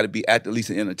think we just got to be athletes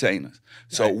and entertainers.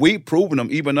 So we proving them,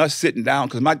 even us sitting down,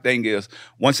 because my thing is,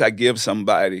 once I give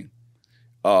somebody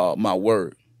my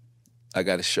word, I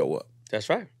got to show up. That's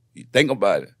right. Think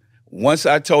about it. Once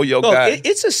I told your guy.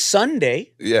 It's a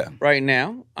Sunday right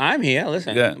now. I'm here,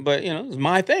 listen, but it's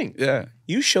my thing. Yeah.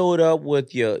 You showed up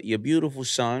with your beautiful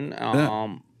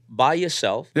son by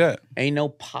yourself. Yeah. Ain't no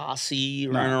posse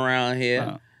running around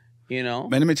here, Man,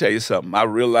 let me tell you something. I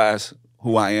realize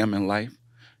who I am in life.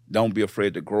 Don't be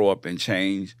afraid to grow up and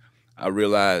change. I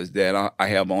realize that I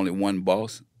have only one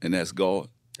boss, and that's God.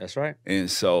 That's right.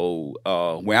 And so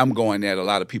where I'm going at, a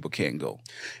lot of people can't go.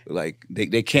 Like,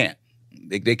 they can't.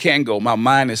 They can't go. My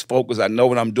mind is focused. I know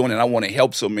what I'm doing, and I want to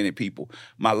help so many people.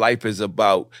 My life is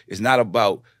it's not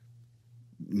about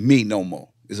me no more.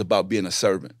 It's about being a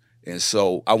servant. And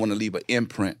so I want to leave an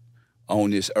imprint on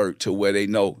this earth to where they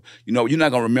know, you're not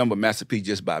going to remember Master P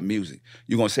just by music.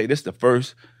 You're going to say, this is the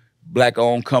first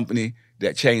black-owned company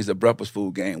that changed the breakfast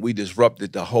food game. We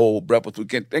disrupted the whole breakfast food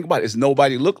game. Think about it. It's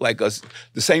nobody look like us.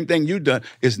 The same thing you done.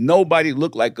 It's nobody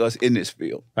look like us in this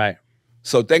field. Right.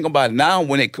 So think about it now.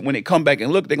 When they come back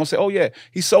and look, they're gonna say, "Oh yeah,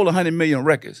 he sold 100 million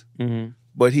records,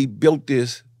 but he built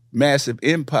this massive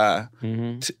empire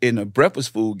in the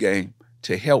breakfast food game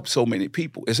to help so many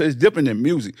people." It's different than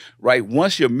music, right?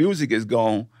 Once your music is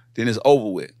gone, then it's over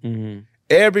with.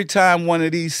 Every time one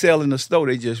of these sell in the store,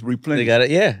 they just replenish. They got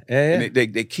it, yeah. And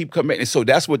they keep coming, and so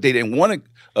that's what they didn't want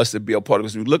us to be a part of.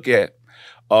 Because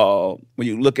when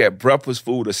you look at breakfast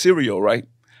food or cereal, right?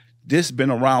 This been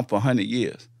around for 100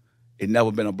 years. It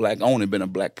never been a black owner, been a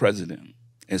black president.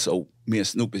 And so me and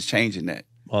Snoop is changing that.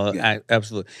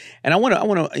 Absolutely. And I want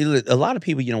to. A lot of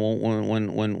people,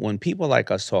 when people like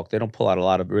us talk, they don't pull out a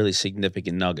lot of really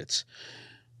significant nuggets.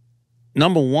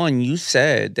 Number one, you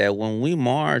said that when we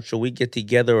march or we get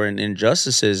together in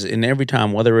injustices, and every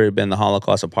time, whether it had been the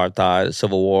Holocaust, apartheid,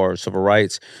 Civil War, civil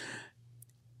rights,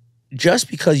 just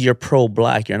because you're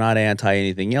pro-black, you're not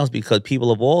anti-anything else, because people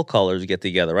of all colors get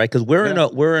together, right? Because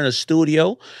we're in a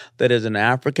studio that is an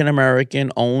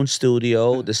African-American owned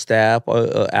studio. The staff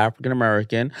are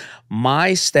African-American.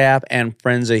 My staff and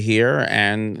friends are here,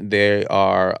 and they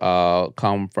are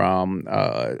come from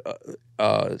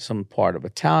some part of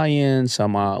Italian,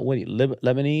 some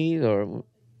Lebanese or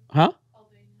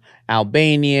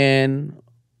Albanian,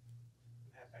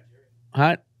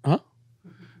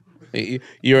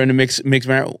 You're in a mixed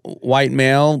white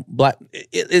male, black.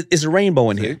 It's a rainbow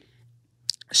in here.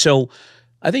 So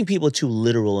I think people are too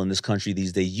literal in this country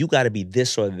these days. You got to be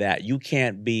this or that. You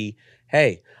can't be,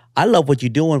 hey, I love what you're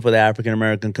doing for the African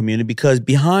American community, because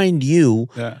behind you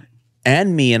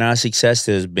and me and our success,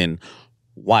 there's been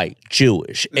white,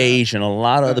 Jewish, Asian, a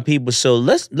lot of other people. So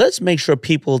let's make sure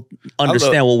people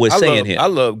understand what we're saying here. I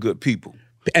love good people.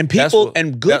 And people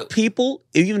good people,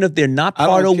 even if they're not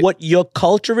part of what your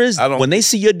culture is, when they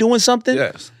see you're doing something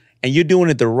and you're doing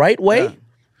it the right way,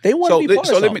 they want to be part of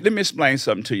something. So let me explain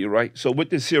something to you, right? So with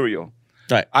this cereal,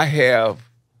 right, I have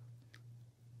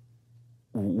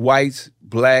whites,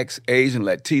 blacks, Asian,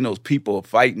 Latinos, people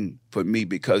fighting for me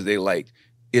because they like,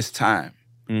 it's time.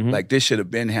 Like, this should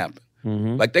have been happened.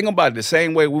 Like, think about it, the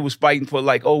same way we was fighting for,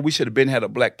 like, oh, we should have been had a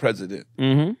black president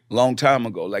long time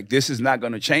ago. Like, this is not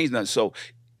going to change nothing. So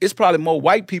it's probably more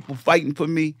white people fighting for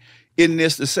me in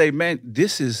this to say, man,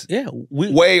 this is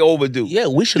way overdue. Yeah,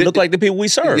 we should look like the people we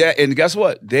serve. Yeah, and guess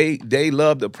what? They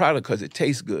love the product because it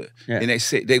tastes good. Yeah. And they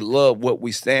say they love what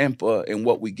we stand for and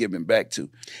what we giving back to.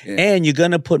 And you're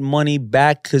going to put money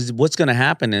back, because what's going to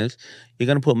happen is you're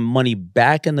going to put money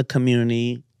back in the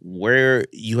community where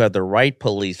you have the right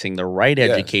policing, the right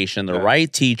education, the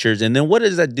right teachers, and then what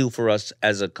does that do for us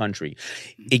as a country?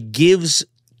 It gives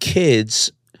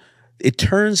kids, it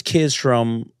turns kids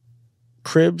from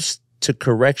cribs to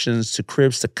corrections to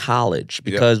cribs to college,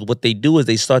 because what they do is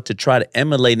they start to try to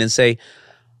emulate and say,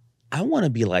 I want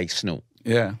to be like Snoop.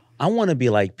 Yeah. I want to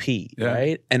be like Pete,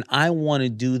 right? And I want to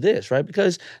do this, right?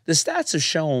 Because the stats have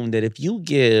shown that if you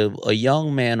give a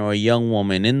young man or a young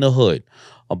woman in the hood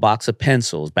a box of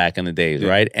pencils back in the days,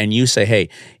 right? And you say, hey,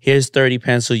 here's 30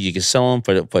 pencils. You can sell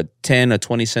them for 10 or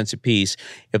 20 cents a piece.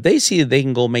 If they see that they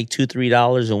can go make $2,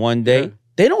 $3 in one day,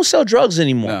 they don't sell drugs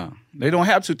anymore. No, they don't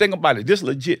have to. Think about it. This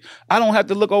legit. I don't have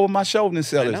to look over my shoulder and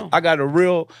sell this. I got a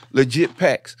real legit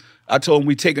packs. I told them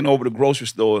we taking over the grocery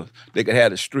store. They could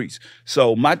have the streets.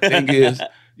 So my thing is,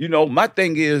 my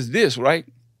thing is this, right?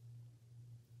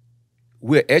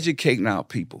 We're educating our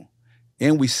people.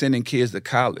 And we sending kids to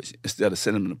college instead of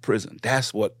sending them to prison.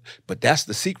 But that's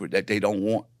the secret that they don't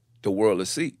want the world to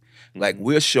see. Like,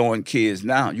 we're showing kids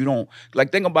now,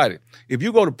 think about it. If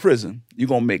you go to prison, you're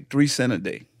going to make 3 cents a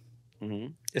day.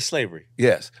 Mm-hmm. It's slavery.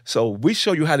 Yes. So we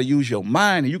show you how to use your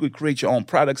mind, and you could create your own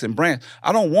products and brands.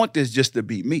 I don't want this just to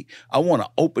be me. I want to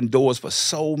open doors for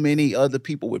so many other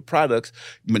people with products,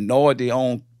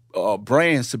 minority-owned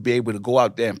brands, to be able to go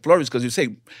out there and flourish. Because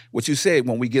what you said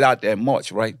when we get out there and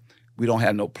march, right? We don't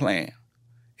have no plan.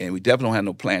 And we definitely don't have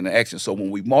no plan of action. So when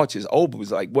we march, it's over.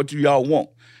 It's like, what do y'all want?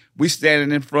 We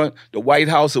standing in front the White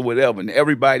House or whatever, and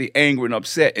everybody angry and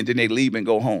upset, and then they leave and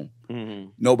go home. Mm-hmm.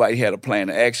 Nobody had a plan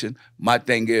of action. My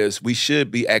thing is, we should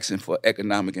be asking for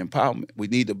economic empowerment. We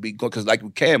need to be, because like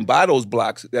we can buy those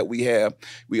blocks that we have,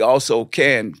 we also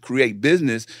can create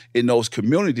business in those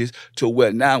communities to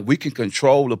where now we can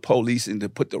control the police and to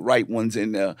put the right ones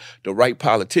in there, the right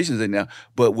politicians in there.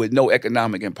 But with no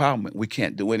economic empowerment, we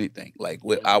can't do anything. Like,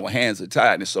 our hands are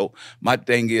tied. And so my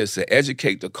thing is to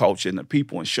educate the culture and the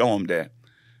people and show them that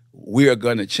we are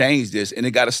going to change this, and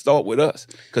it got to start with us,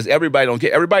 because everybody don't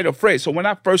get, everybody afraid. So when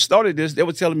I first started this, they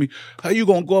were telling me, how you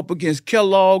going to go up against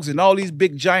Kellogg's and all these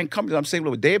big giant companies? I'm saying,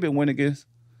 well, they've been winning against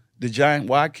the giant.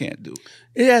 Why I can't do it?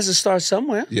 It has to start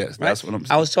somewhere. Yes, right? That's what I'm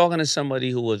saying. I was talking to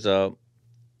somebody who was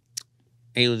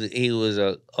he was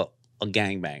a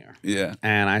gangbanger. Yeah.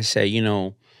 And I said, he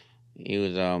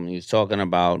was talking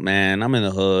about, man, I'm in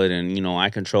the hood and, I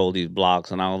control these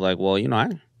blocks. And I was like, well,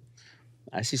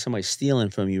 I see somebody stealing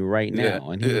from you right now.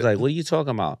 Yeah, and he was like, what are you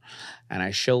talking about? And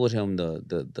I showed him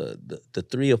the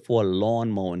 3 or 4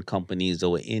 lawn mowing companies that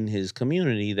were in his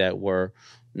community that weren't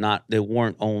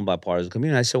owned by part of the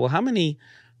community. I said, well, how many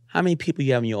people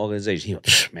you have in your organization? He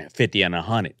went, man, 50 and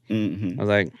 100. Mm-hmm. I was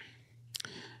like,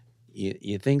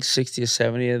 you think 60 or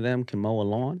 70 of them can mow a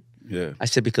lawn? Yeah. I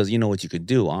said, because you know what you could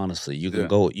do, honestly. You can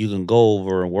go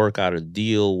over and work out a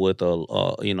deal with a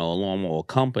lawnmower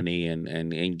company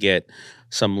and get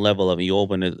some level of, you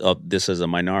open it up this as a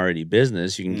minority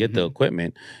business, you can get the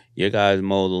equipment. Your guys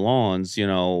mow the lawns,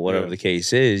 whatever the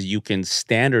case is. You can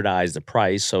standardize the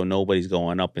price so nobody's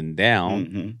going up and down.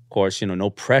 Mm-hmm. Of course, no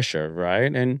pressure,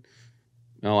 right? And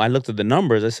I looked at the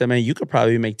numbers. I said, man, you could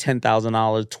probably make $10,000,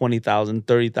 $20,000,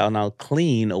 $30,000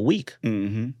 clean a week.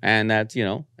 Mm-hmm. And that's,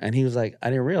 and he was like, I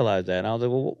didn't realize that. And I was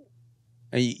like, well,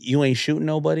 you ain't shooting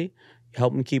nobody? You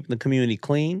helping keep the community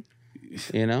clean?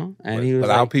 And he was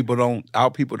like, our people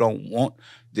don't want,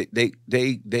 they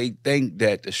think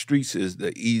that the streets is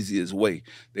the easiest way.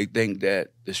 They think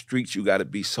that the streets, you got to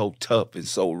be so tough and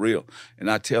so real.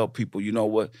 And I tell people, you know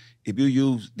what? If you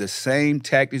use the same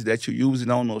tactics that you're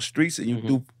using on those streets and you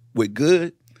do with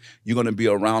good, you're going to be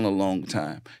around a long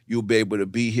time. You'll be able to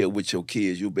be here with your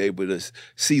kids. You'll be able to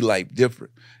see life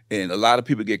different. And a lot of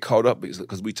people get caught up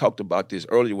because we talked about this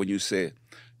earlier when you said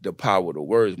the power of the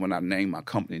words when I named my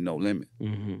company No Limit.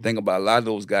 Mm-hmm. Think about a lot of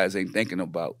those guys ain't thinking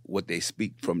about what they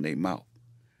speak from their mouth.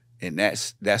 And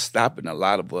that's stopping a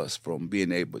lot of us from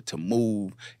being able to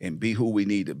move and be who we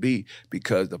need to be,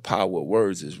 because the power of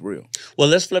words is real. Well,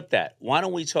 let's flip that. Why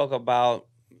don't we talk about,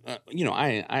 I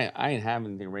ain't have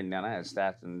anything written down. I had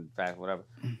stats and facts, whatever.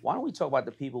 Why don't we talk about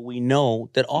the people we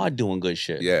know that are doing good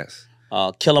shit? Yes.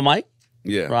 Killer Mike.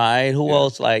 Yeah. Right. Who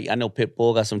else? Like, I know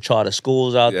Pitbull got some charter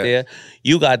schools out there.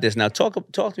 You got this. Now talk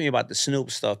to me about the Snoop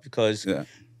stuff, because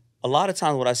a lot of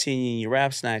times what I seen in your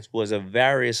rap snacks was a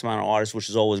various amount of artists, which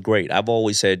is always great. I've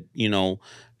always said,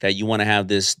 that you want to have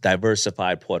this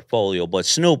diversified portfolio. But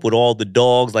Snoop with all the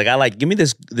dogs, like give me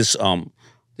this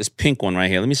pink one right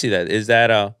here. Let me see that. Is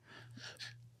that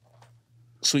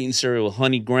sweetened cereal with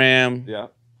honey graham? Yeah.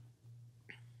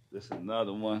 This is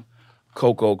another one.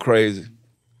 Cocoa Crazy.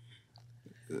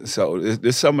 So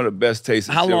it's some of the best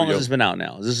tasting How cereal. long has this been out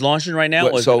now? Is this launching right now?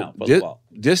 But, or is it so out for a while?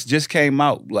 this just came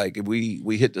out. Like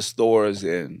we hit the stores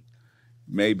in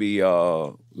maybe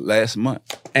last month.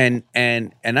 And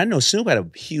I know Snoop had a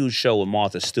huge show with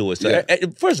Martha Stewart. So Yeah.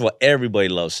 first of all, everybody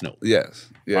loves Snoop. Yes.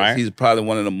 Right? He's probably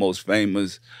one of the most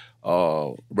famous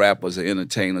rappers and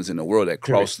entertainers in the world that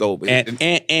crossed over.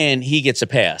 And he gets a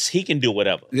pass. He can do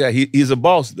whatever. Yeah, he's a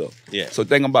boss though. Yeah. So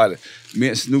think about it. Me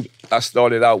and Snoop, I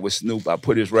started out with Snoop. I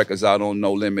put his records out on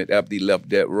No Limit after he left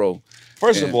Death Row.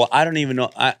 First of all, I don't even know.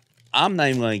 I'm not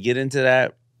even going to get into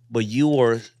that. But you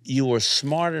were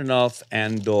smart enough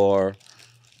and/or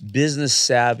business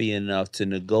savvy enough to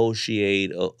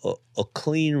negotiate a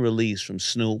clean release from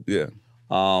Snoop. Yeah.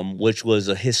 Which was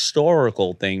a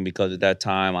historical thing because at that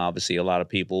time, obviously, a lot of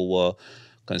people were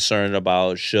concerned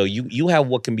about you have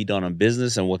what can be done on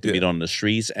business and what can be done on the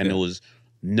streets, and it was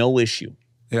no issue.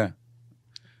 Yeah.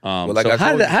 So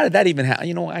how did that even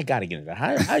happen? I got to get into that.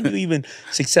 How do you even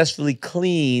successfully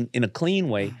in a clean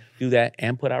way, do that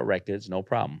and put out records, no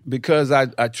problem? Because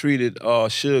I treated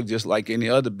Suge just like any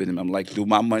other business. I'm like, do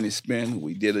my money spend?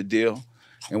 We did a deal,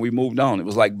 and we moved on. It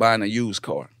was like buying a used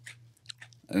car.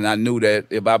 And I knew that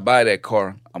if I buy that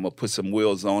car, I'm going to put some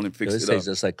wheels on and fix it up. It's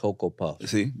just like Cocoa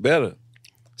Puffs. See, better.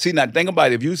 See, now think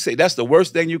about it. If you say, that's the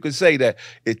worst thing you can say, that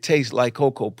it tastes like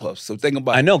Cocoa Puffs. So think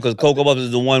about it. I know, because Cocoa Puffs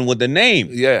is the one with the name.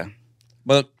 Yeah.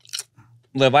 But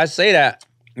if I say that,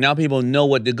 now people know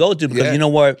what to go to, because you know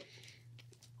what?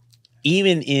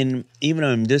 Even in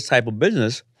this type of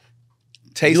business,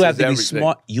 you have to be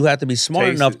smart. You have to be smart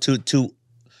enough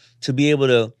to be able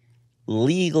to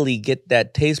legally get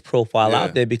that taste profile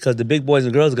out there, because the big boys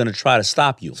and girls are going to try to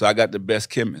stop you. So I got the best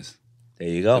chemists. There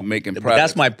you go. Making But products.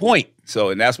 that's my point. So,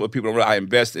 and that's what people, I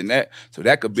invest in that. So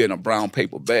that could be in a brown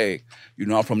paper bag.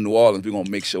 I'm from New Orleans. We're going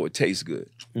to make sure it tastes good.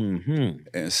 Mm-hmm.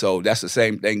 And so that's the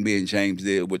same thing me and James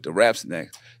did with the Rap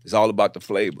Snacks. It's all about the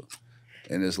flavor.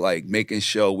 And it's like making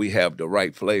sure we have the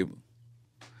right flavor.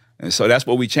 And so that's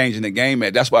what we changing the game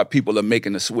at. That's why people are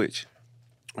making the switch.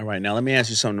 All right, now let me ask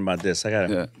you something about this.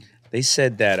 They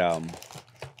said that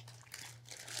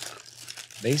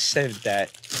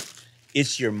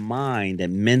it's your mind that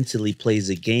mentally plays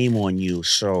a game on you.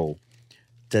 So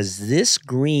does this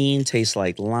green taste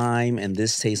like lime and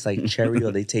this tastes like cherry,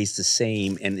 or they taste the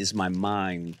same, and is my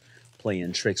mind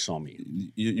playing tricks on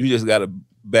me? You just got a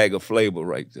bag of flavor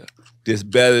right there. This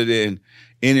better than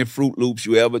any Fruit Loops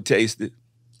you ever tasted.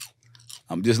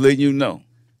 I'm just letting you know.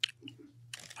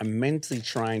 I'm mentally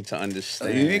trying to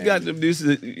understand. You ain't got to.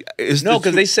 No,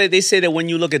 because they say that when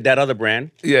you look at that other brand,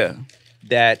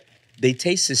 that they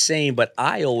taste the same, but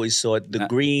I always thought the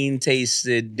green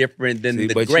tasted different than the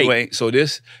but grape. You ain't. So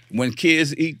this, when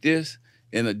kids eat this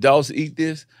and adults eat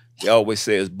this, they always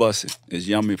say it's bussin'. It's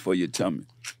yummy for your tummy.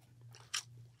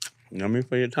 Yummy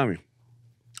for your tummy.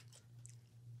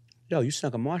 Yo, you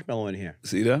snuck a marshmallow in here.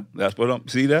 See that? That's what I'm.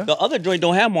 See that? The other joint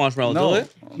don't have marshmallows, No, do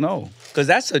it? no. Because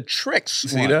that's a Trix.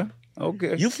 See that?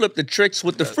 Okay. You flip the Trix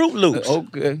with the Fruit Loops.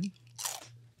 Okay.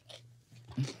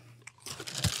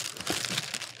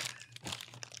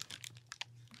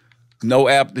 No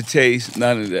aftertaste,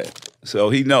 none of that. So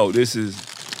he know this is.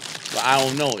 But I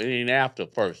don't know. It ain't after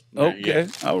first. Okay.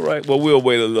 All right. Well, we'll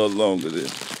wait a little longer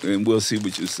then, and we'll see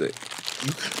what you say.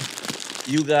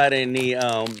 You got any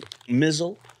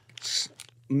Mizzle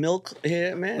milk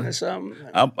here, man, or something?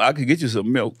 I could get you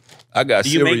some milk. I got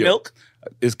Do you cereal. make milk?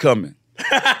 It's coming.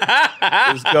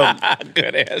 It's coming.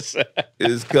 Good answer.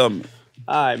 It's coming.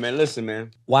 All right, man. Listen,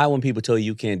 man. Why when people tell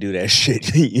you can't do that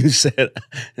shit, you said,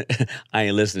 I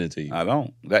ain't listening to you? I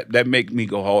don't. That make me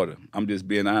go harder. I'm just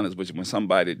being honest with you. When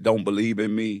somebody don't believe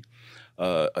in me,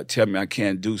 tell me I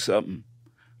can't do something,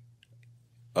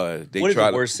 they What is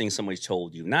try the worst thing somebody's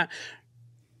told you?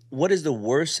 What is the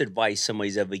worst advice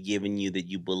somebody's ever given you that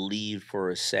you believed for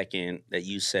a second that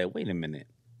you said, wait a minute?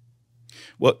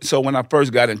 Well, so when I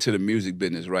first got into the music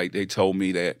business, right, they told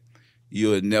me that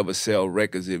you would never sell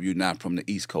records if you're not from the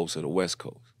East Coast or the West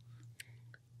Coast.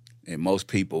 And most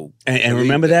people And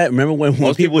remember that? Remember when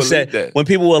Most people people said, believe that. when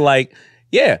people were like,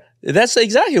 yeah, that's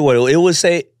exactly what it would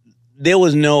say. There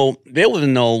was no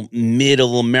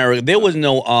middle America. There was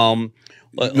no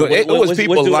it was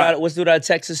people what's dude out of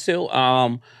Texas too?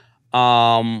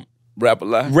 Rap a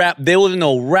lot. There was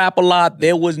no rap a lot.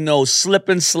 There was no slip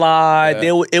and slide.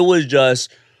 Yeah. It was just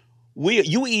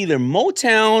you were either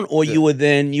Motown or you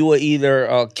were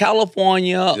either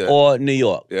California or New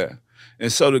York. Yeah.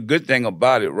 And so the good thing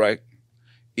about it, right?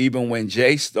 Even when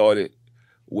Jay started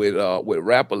with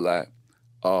Rap a Lot,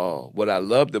 what I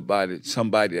loved about it,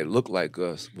 somebody that looked like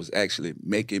us was actually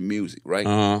making music, right?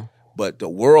 Uh-huh. But the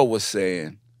world was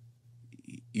saying,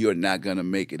 you're not going to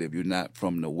make it if you're not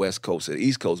from the West Coast or the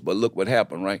East Coast. But look what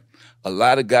happened, right? A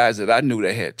lot of guys that I knew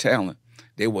that had talent,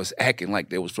 they was acting like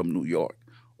they was from New York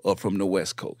or from the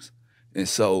West Coast. And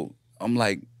so I'm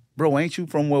like, bro, ain't you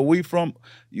from where we from?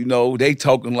 You know, they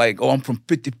talking like, oh, I'm from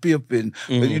 55th. And,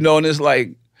 you know, and it's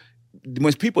like,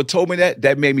 when people told me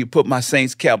that made me put my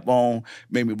Saints cap on,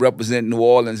 made me represent New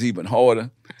Orleans even harder.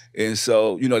 And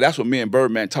so, you know, that's what me and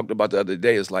Birdman talked about the other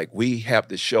day. It's like, we have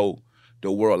to show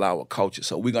the world our culture.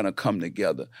 So we're going to come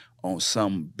together on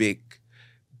some big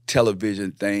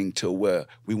television thing to where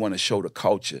we want to show the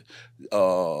culture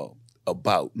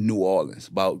about New Orleans,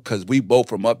 because we both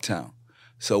from Uptown.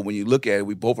 So when you look at it,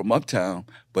 we both from Uptown,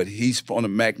 but he's from the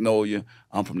Magnolia,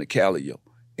 I'm from the Callio.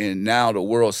 And now the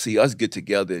world see us get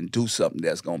together and do something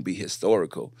that's going to be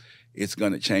historical. It's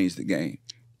going to change the game.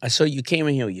 So you came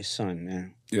in here with your son,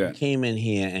 man. Yeah. You came in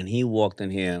here and he walked in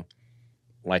here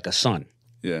like a son.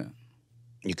 Yeah.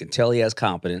 You can tell he has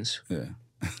confidence. Yeah.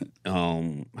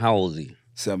 How old is he?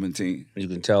 17. You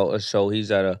can tell. So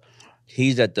he's at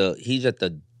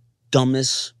the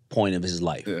dumbest point of his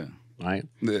life. Yeah. Right?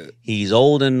 Yeah. He's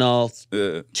old enough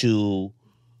Yeah. to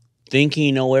think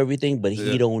he know everything, but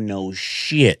he don't know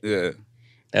shit. Yeah.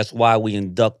 That's why we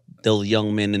induct those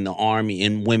young men in the Army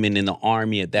and women in the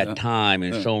Army at that time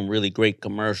and show them really great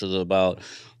commercials about,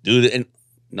 and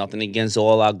nothing against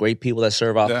all our great people that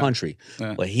serve our country.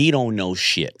 Yeah. But he don't know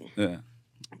shit. Yeah.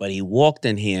 But he walked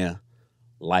in here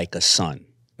like a son.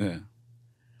 Yeah.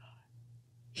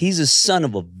 He's a son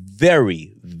of a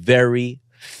very, very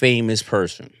famous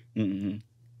person. Mm-hmm.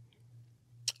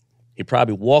 He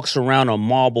probably walks around on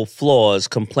marble floors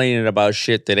complaining about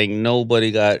shit that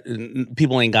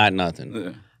people ain't got nothing.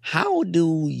 Yeah. What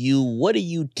do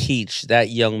you teach that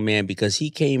young man? Because he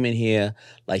came in here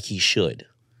like he should.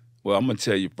 Well, I'm going to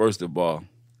tell you, first of all,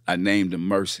 I named him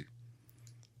Mercy.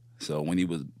 So when he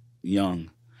was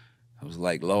young, I was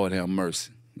like, Lord have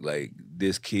mercy. Like,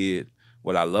 this kid,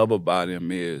 what I love about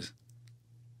him is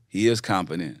he is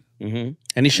competent. Mm-hmm.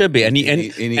 And he should be. And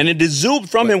it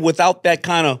exudes from him without that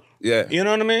kind of, you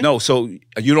know what I mean? No, so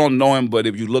you don't know him, but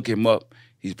if you look him up,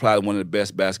 he's probably one of the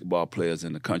best basketball players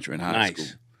in the country in high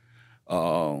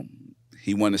school.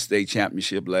 He won the state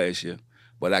championship last year.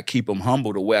 But I keep him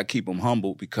humble the way I keep him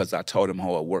humble because I taught him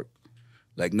hard work.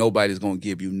 Like, nobody's going to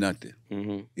give you nothing.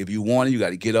 Mm-hmm. If you want it, you got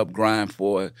to get up, grind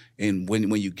for it. And when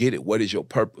you get it, what is your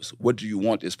purpose? What do you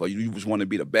want this for? You just want to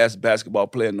be the best basketball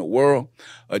player in the world?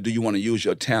 Or do you want to use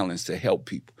your talents to help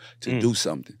people, to do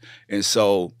something? And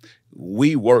so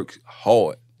we work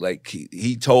hard. Like,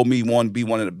 he told me he wanted to be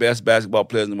one of the best basketball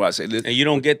players in the world. I said, listen. And you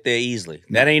don't get there easily.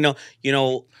 That ain't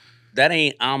that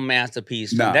ain't our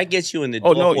masterpiece. Nah. That gets you in the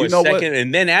door for a second. What?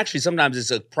 And then actually sometimes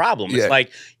it's a problem. It's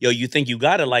like, you think you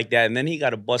got it like that, and then he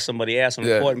got to bust somebody's ass on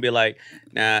the court and be like,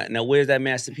 now where's that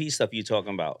masterpiece stuff you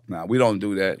talking about? Nah, we don't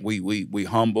do that. We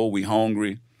humble, we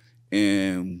hungry,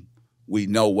 and we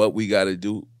know what we got to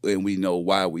do, and we know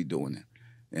why we doing it.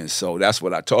 And so that's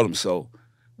what I told him. So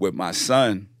with my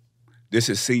son, this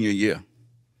is senior year,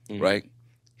 right?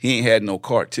 He ain't had no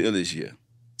car till this year.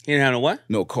 He didn't have no what?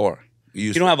 No car.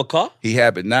 You don't have a car? He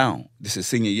have it now. This is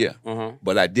senior year.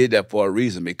 But I did that for a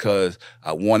reason because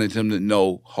I wanted him to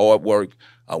know hard work.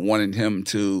 I wanted him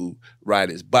to ride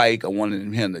his bike. I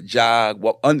wanted him to jog.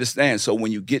 Well, understand, so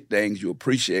when you get things, you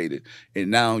appreciate it. And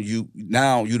now you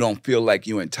don't feel like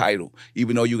you're entitled,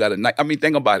 even though you got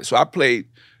think about it. So I played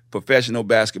professional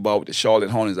basketball with the Charlotte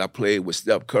Hornets. I played with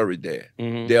Steph Curry's dad,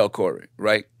 Dale Curry,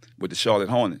 right, with the Charlotte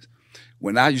Hornets.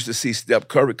 When I used to see Steph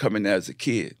Curry coming there as a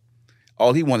kid,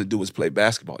 all he wanted to do was play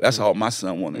basketball. That's all my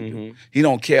son wanted to do. He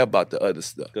don't care about the other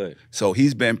stuff. Good. So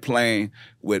he's been playing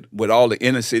with all the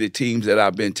inner city teams that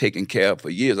I've been taking care of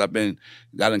for years. I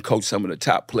done coached some of the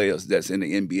top players that's in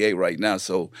the NBA right now.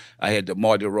 So I had the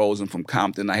DeMar DeRozan from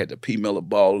Compton. I had the P. Miller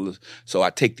Ballers. So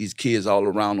I take these kids all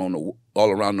around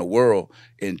the world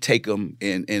and take them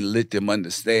and let them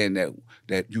understand that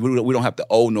we don't have to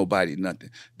owe nobody nothing.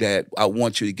 That I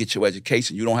want you to get your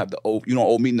education. You don't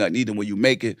owe me nothing either. When you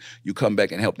make it, you come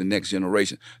back and help the next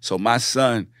generation. So my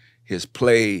son has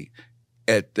played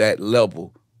at that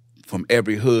level from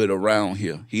every hood around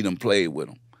here. He done played with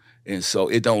them. And so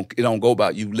it don't go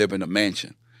about you live in a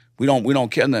mansion. We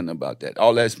don't care nothing about that.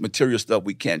 All that material stuff,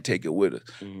 we can't take it with us.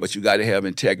 But you got to have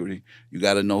integrity. You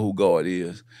got to know who God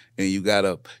is, and you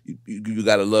gotta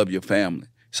love your family.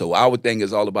 So our thing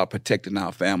is all about protecting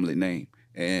our family name,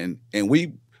 and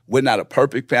we're not a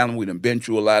perfect family. We done been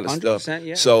through a lot of stuff.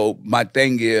 Yeah. So my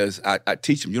thing is, I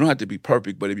teach them, you don't have to be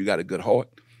perfect, but if you got a good heart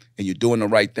and you're doing the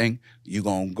right thing, you're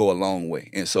going to go a long way.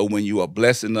 And so when you are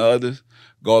blessing the others,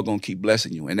 God going to keep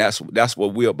blessing you. And that's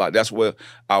what we're about. That's where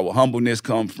our humbleness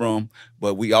comes from.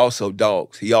 But we also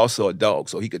dogs. He also a dog,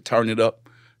 so he could turn it up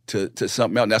to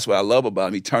something else. And that's what I love about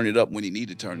him. He turned it up when he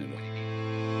needed to turn it up.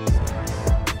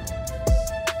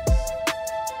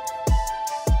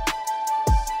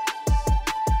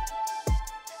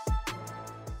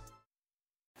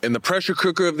 In the pressure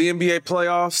cooker of the NBA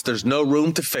playoffs, there's no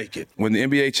room to fake it. When the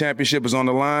NBA championship is on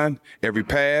the line, every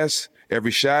pass,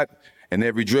 every shot, and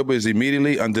every dribble is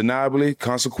immediately, undeniably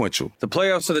consequential. The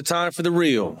playoffs are the time for the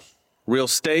real. Real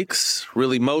stakes,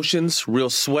 real emotions,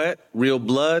 real sweat, real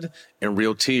blood, and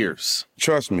real tears.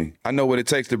 Trust me, I know what it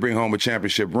takes to bring home a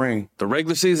championship ring. The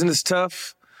regular season is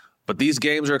tough, but these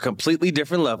games are a completely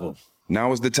different level.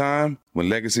 Now is the time when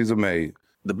legacies are made.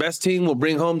 The best team will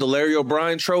bring home the Larry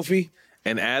O'Brien Trophy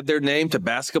and add their name to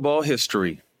basketball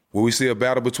history. Will we see a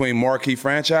battle between marquee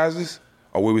franchises,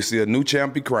 or will we see a new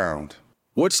champ be crowned?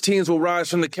 Which teams will rise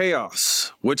from the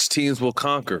chaos? Which teams will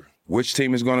conquer? Which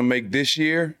team is going to make this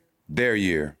year their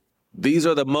year? These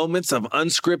are the moments of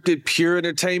unscripted, pure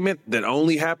entertainment that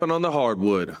only happen on the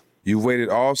hardwood. You've waited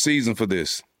all season for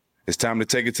this. It's time to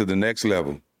take it to the next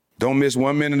level. Don't miss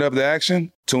 1 minute of the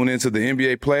action. Tune into the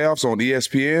NBA playoffs on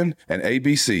ESPN and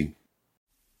ABC.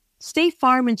 State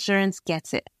Farm Insurance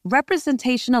gets it.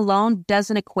 Representation alone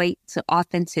doesn't equate to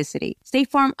authenticity.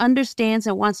 State Farm understands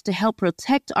and wants to help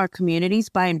protect our communities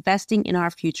by investing in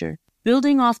our future,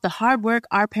 building off the hard work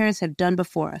our parents have done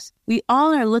before us. We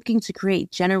all are looking to create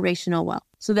generational wealth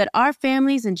so that our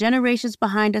families and generations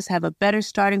behind us have a better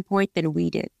starting point than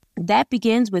we did. That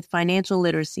begins with financial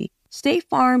literacy. State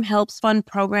Farm helps fund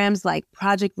programs like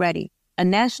Project Ready, a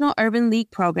National Urban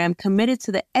League program committed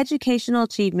to the educational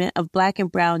achievement of Black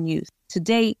and Brown youth. To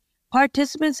date,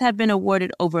 participants have been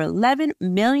awarded over $11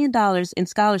 million in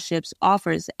scholarships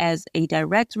offers as a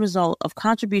direct result of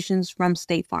contributions from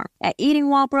State Farm. At Eating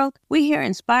While Broke, we hear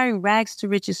inspiring rags to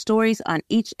riches stories on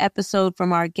each episode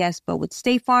from our guests, but with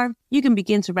State Farm, you can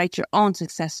begin to write your own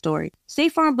success story.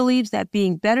 State Farm believes that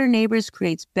being better neighbors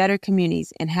creates better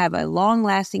communities and have a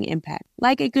long-lasting impact.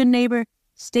 Like a good neighbor,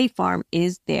 State Farm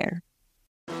is there.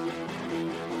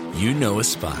 You know a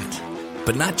spot,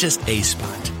 but not just a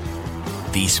spot,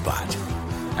 the spot.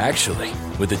 Actually,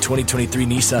 with the 2023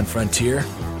 Nissan Frontier,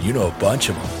 you know a bunch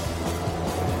of them.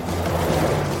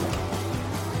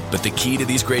 But the key to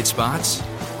these great spots?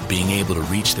 Being able to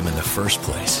reach them in the first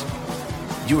place.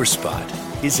 Your spot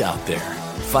is out there.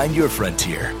 Find your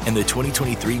Frontier in the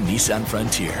 2023 Nissan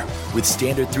Frontier with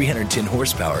standard 310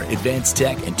 horsepower, advanced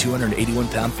tech, and 281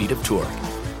 pound-feet of torque.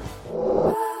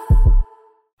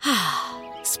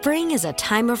 Spring is a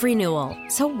time of renewal,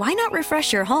 so why not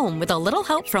refresh your home with a little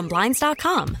help from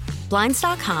Blinds.com?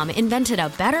 Blinds.com invented a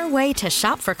better way to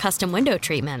shop for custom window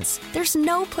treatments. There's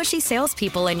no pushy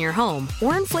salespeople in your home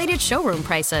or inflated showroom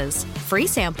prices. Free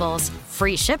samples,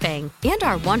 free shipping, and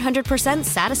our 100%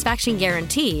 satisfaction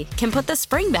guarantee can put the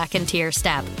spring back into your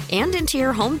step and into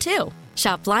your home, too.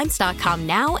 Shop Blinds.com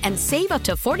now and save up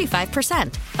to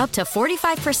 45%. Up to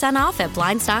 45% off at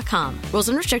Blinds.com. Rules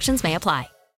and restrictions may apply.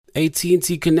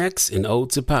 AT&T connects an ode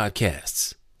to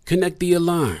podcasts. Connect the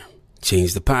alarm.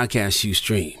 Change the podcast you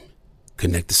stream.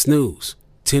 Connect the snooze.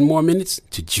 10 more minutes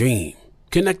to dream.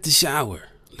 Connect the shower.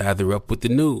 Lather up with the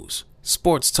news,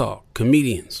 sports talk,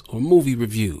 comedians, or movie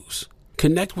reviews.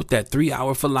 Connect with that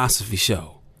 3-hour philosophy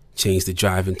show. Change the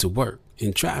drive into work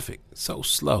in traffic so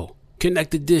slow.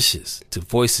 Connect the dishes to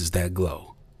voices that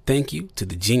glow. Thank you to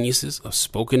the geniuses of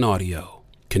spoken audio.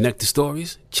 Connect the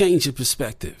stories. Change your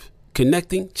perspective.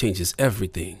 Connecting changes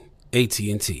everything.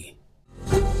 AT&T.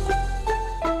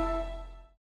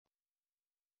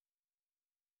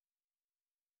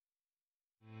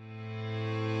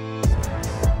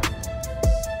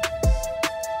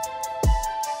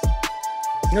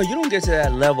 No, you don't get to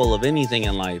that level of anything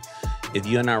in life if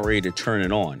you're not ready to turn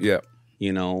it on. Yeah.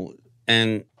 You know,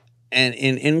 and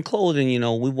in clothing, you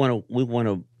know, we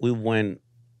went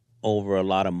over a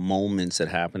lot of moments that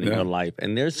happened in your life.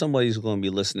 And there's somebody who's going to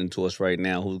be listening to us right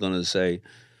now who's going to say,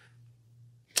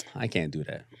 I can't do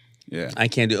that. Yeah. I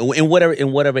can't do it. In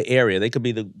whatever area. They could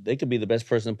be the best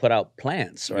person to put out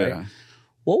plants, right? Yeah.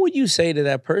 What would you say to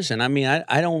that person? I mean,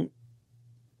 I don't,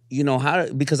 you know,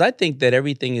 because I think that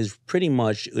everything is pretty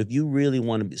much, if you really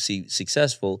want to be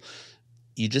successful,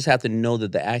 you just have to know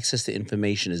that the access to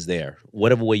information is there,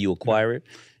 whatever way you acquire it.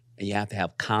 And you have to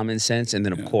have common sense, and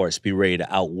then, of course, be ready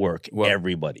to outwork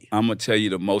everybody. I'm going to tell you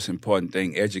the most important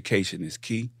thing. Education is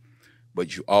key,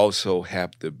 but you also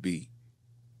have to be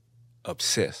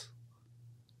obsessed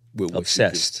with what you do.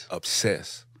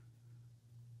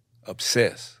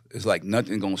 Obsessed. It's like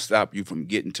nothing gonna stop you from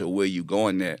getting to where you're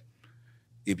going at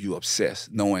if you obsess,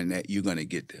 knowing that you're gonna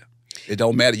get there. It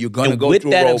don't matter. You're gonna go with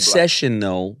through that roadblocks. obsession,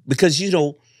 though, because there's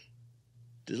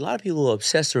a lot of people who are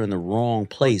obsessed are in the wrong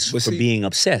place for being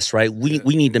obsessed, right? We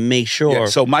need to make sure. Yeah,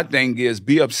 so my thing is,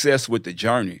 be obsessed with the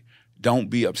journey. Don't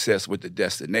be obsessed with the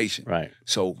destination. Right.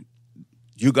 So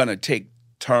you're gonna take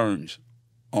turns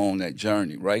on that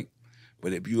journey, right?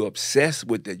 But if you're obsessed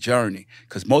with the journey,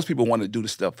 because most people want to do the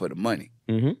stuff for the money.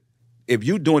 Mm-hmm. If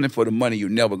you're doing it for the money, you're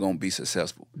never gonna be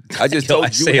successful. I just Yo, told I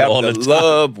you say you it all have the to time.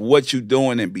 love what you're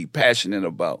doing and be passionate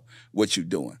about what you're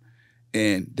doing.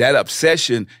 And that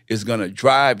obsession is gonna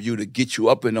drive you to get you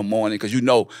up in the morning because you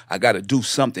know I gotta do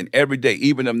something every day.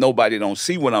 Even if nobody don't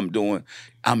see what I'm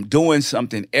doing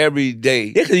something every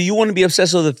day. Yeah, because you want to be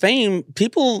obsessed with the fame.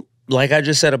 People, like I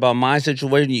just said about my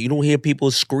situation, you don't hear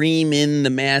people screaming the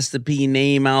Master P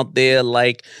name out there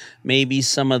like maybe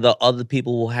some of the other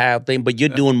people will have things, but you're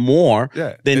doing more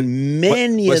than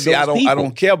many but of see, those people. I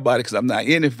don't care about it because I'm not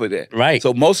in it for that. Right.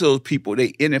 So most of those people, they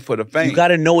in it for the fame. You got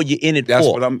to know what you're in it That's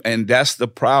for. and that's the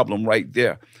problem right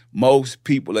there. Most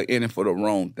people are in it for the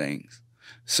wrong things.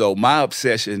 So my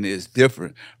obsession is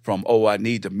different from, I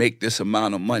need to make this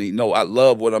amount of money. No, I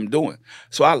love what I'm doing.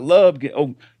 So I love,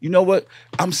 you know what?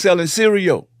 I'm selling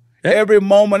cereal. Every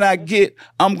moment I get,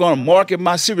 I'm going to market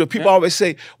my cereal. People always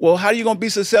say, well, how are you going to be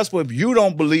successful if you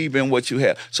don't believe in what you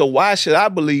have? So why should I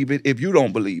believe it if you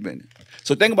don't believe in it?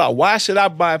 So think about, why should I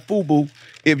buy FUBU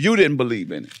if you didn't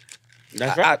believe in it?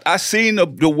 That's right. I seen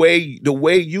the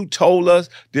way you told us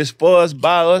this for us,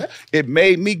 by us. It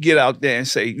made me get out there and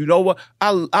say, you know what? I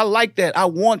like that. I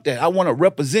want that. I want to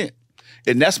represent.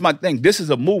 And that's my thing. This is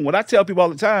a movement. What I tell people all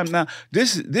the time now,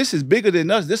 this is bigger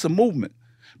than us. This is a movement.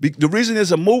 The reason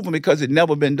it's a movement because it's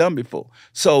never been done before.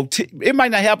 So it might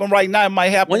not happen right now. It might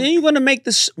happen. When are you gonna make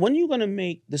this? When are you gonna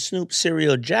make the Snoop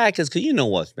cereal jackets? Because you know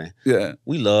what, man. Yeah,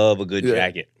 we love a good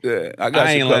jacket. Yeah,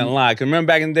 I ain't gonna lie. Cause remember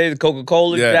back in the day, the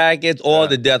Coca-Cola jackets, or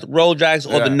the Death Row jackets,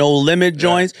 or the No Limit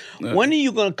joints. Yeah. When are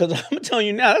you gonna? Because I'm telling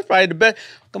you now, that's probably the best.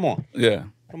 Come on. Yeah.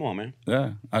 Come on, man.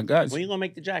 Yeah, I got you. When you gonna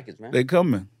make the jackets, man? They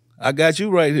coming. I got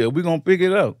you right here. We gonna pick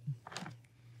it up.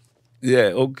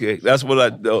 Yeah. Okay. That's what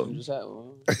I do.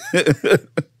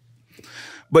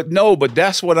 But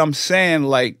that's what I'm saying.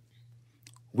 Like,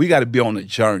 we got to be on a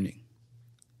journey.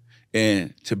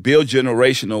 And to build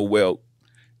generational wealth,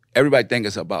 everybody think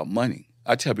it's about money.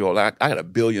 I tell people, I got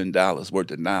 $1 billion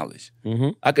worth of knowledge. Mm-hmm.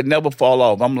 I could never fall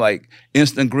off. I'm like,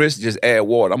 instant grits, just add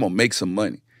water. I'm going to make some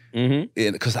money. Mm-hmm.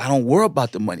 And because I don't worry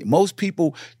about the money. Most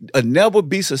people never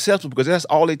be successful because that's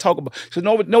all they talk about. So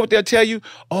know what they'll tell you?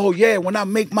 Oh, yeah, when I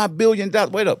make my $1 billion,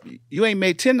 wait up, you ain't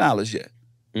made $10 yet.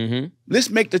 Mm-hmm. Let's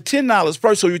make the $10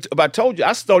 first. So if I told you,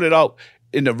 I started out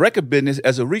in the record business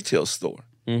as a retail store.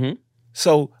 Mm-hmm.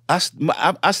 So I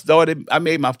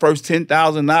made my first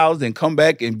 $10,000, then come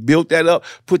back and built that up,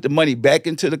 put the money back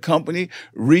into the company,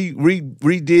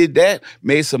 redid that,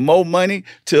 made some more money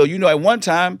till, at one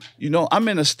time, I'm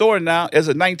in a store now as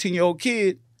a 19-year-old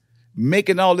kid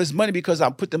making all this money because I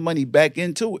put the money back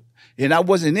into it. And I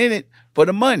wasn't in it for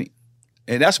the money.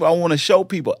 And that's what I want to show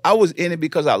people. I was in it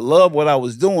because I love what I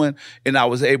was doing, and I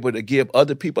was able to give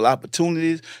other people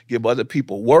opportunities, give other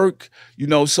people work.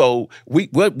 So we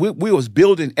was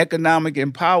building economic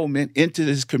empowerment into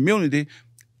this community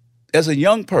as a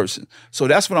young person. So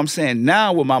that's what I'm saying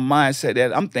now with my mindset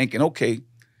that I'm thinking, okay,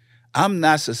 I'm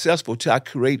not successful till I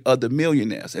create other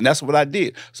millionaires. And that's what I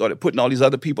did. Started putting all these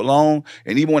other people on.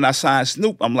 And even when I signed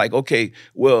Snoop, I'm like, okay,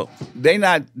 well, they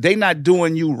not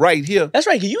doing you right here. That's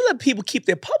right. You let people keep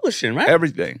their publishing, right?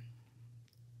 Everything.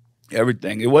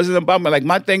 It wasn't about me. Like,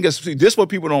 my thing is, see, this is what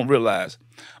people don't realize.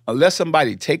 Unless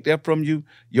somebody take that from you,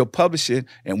 your publishing,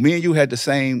 and me and you had the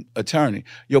same attorney,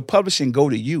 your publishing go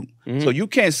to you. Mm-hmm. So you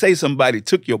can't say somebody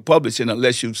took your publishing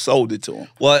unless you sold it to them.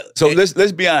 Well, so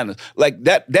let's be honest. Like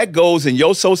that goes in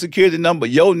your social security number,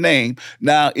 your name.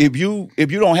 Now, if you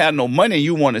don't have no money and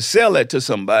you want to sell that to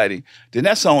somebody, then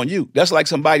that's on you. That's like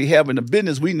somebody having a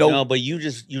business. We know. No, but you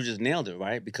just nailed it,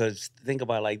 right? Because think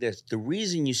about it like this: the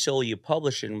reason you sold your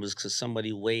publishing was because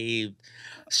somebody waved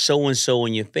so and so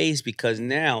in your face. Because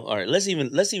now, all right, let's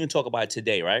even talk about it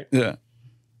today, right? Yeah.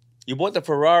 You bought the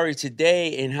Ferrari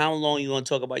today, and how long you going to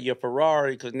talk about your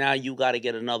Ferrari? Because now you got to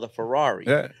get another Ferrari,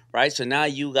 right? So now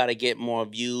you got to get more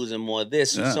views and more of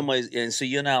this. And so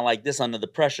you're now like this under the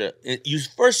pressure. You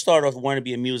first start off wanting to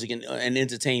be in music and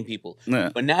entertain people,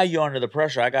 but now you're under the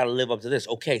pressure. I got to live up to this.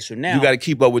 Okay, so now you got to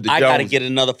keep up with the I Jones. got to get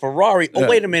another Ferrari. Oh,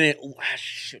 wait a minute. Oh,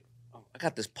 shit. I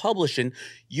got this publishing.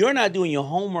 You're not doing your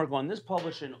homework on this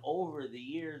publishing over the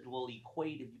years will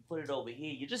equate if you put it over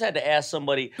here. You just had to ask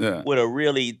somebody with a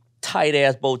really tight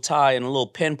ass bow tie and a little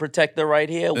pen protector right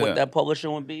here, what that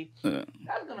publishing would be,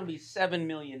 that's gonna be $7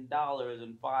 million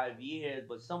in 5 years,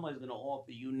 but somebody's gonna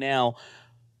offer you now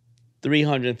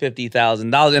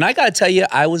 $350,000. And I gotta tell you,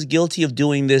 I was guilty of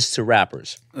doing this to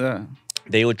rappers. Yeah.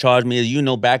 They would charge me, you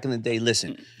know, back in the day,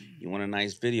 listen, you want a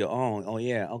nice video? Oh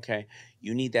yeah, okay.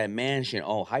 You need that mansion.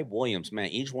 Oh, Hype Williams, man.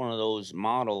 Each one of those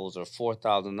models are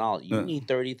 $4,000. You need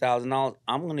 $30,000.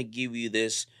 I'm gonna give you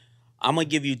this. I'm gonna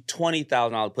give you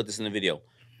 $20,000 to put this in the video.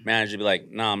 Manager be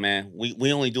like, nah, man,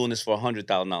 we only doing this for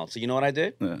 $100,000. So you know what I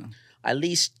did? Yeah. I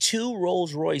leased 2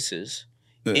 Rolls Royces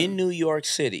in New York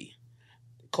City.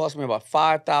 It cost me about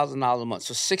 $5,000 a month.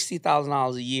 So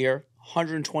 $60,000 a year,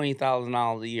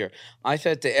 $120,000 a year. I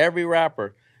said to every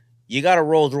rapper, you got a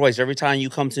Rolls Royce. Every time you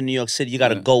come to New York City, you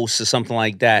got a Ghost or something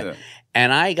like that. Yeah.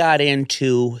 And I got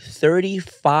into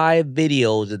 35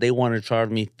 videos that they wanted to charge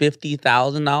me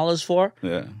 $50,000 for.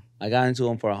 Yeah. I got into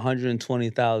them for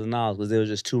 $120,000 because there was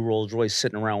just 2 Rolls Royce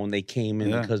sitting around when they came in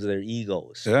because of their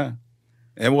egos. Yeah.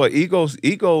 And what ego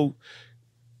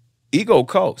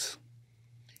costs.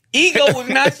 Ego is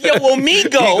not your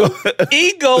amigo.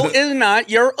 Ego is not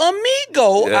your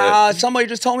amigo. Yeah. Somebody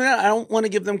just told me that. I don't want to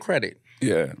give them credit.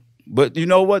 Yeah. But you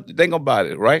know what? Think about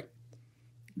it, right?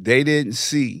 They didn't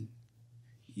see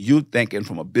you thinking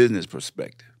from a business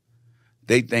perspective.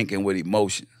 They thinking with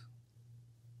emotions.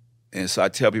 And so I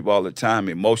tell people all the time,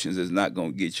 emotions is not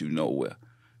going to get you nowhere.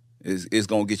 It's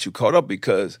going to get you caught up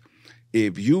because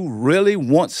if you really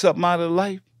want something out of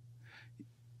life,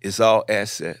 it's all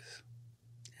assets.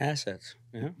 Assets.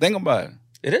 Yeah. Think about it.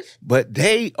 It is. But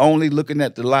they only looking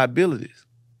at the liabilities.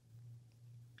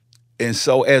 And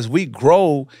so as we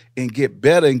grow and get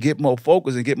better and get more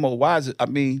focused and get more wise, I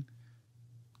mean,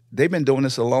 they've been doing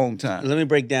this a long time. Let me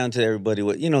break down to everybody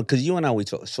what, because you and I, we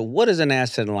talk. So what is an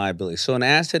asset and liability? So an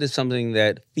asset is something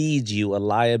that feeds you. A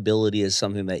liability is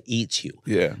something that eats you.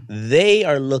 Yeah. They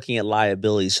are looking at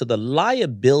liability. So the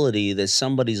liability that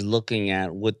somebody's looking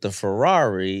at with the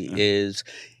Ferrari is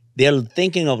they're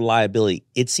thinking of liability.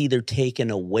 It's either taken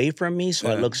away from me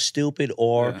so I look stupid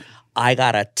or I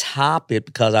got to top it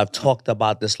because I've talked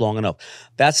about this long enough.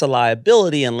 That's a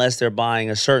liability unless they're buying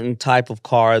a certain type of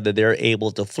car that they're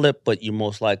able to flip, but you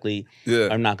most likely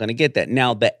are not going to get that.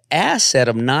 Now, the asset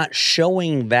of not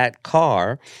showing that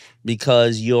car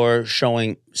because you're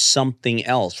showing something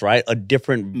else, right? A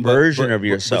different version of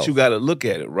yourself. But you got to look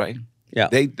at it, right? Yeah.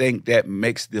 They think that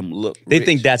makes them look rich. They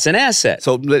think that's an asset.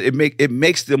 So it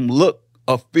makes them look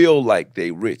or feel like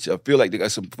they rich. I feel like they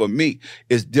got some. For me,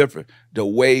 it's different. The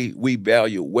way we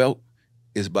value wealth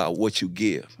is about what you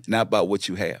give, not about what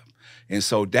you have. And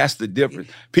so that's the difference.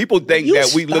 People think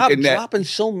that we looking at dropping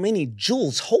so many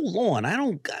jewels. Hold on, I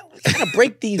gotta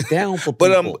break these down for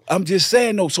people. But I'm just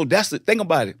saying though. So that's the thing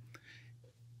about it.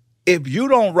 If you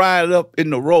don't ride up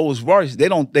in the Rolls Royce, they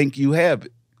don't think you have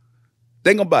it.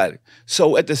 Think about it.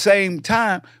 So at the same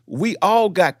time, we all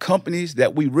got companies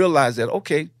that we realize that,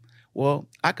 okay, well,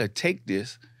 I could take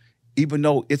this, even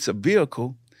though it's a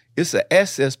vehicle, it's an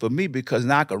asset for me because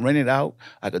now I can rent it out.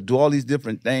 I could do all these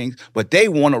different things, but they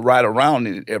want to ride around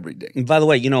in it every day. And by the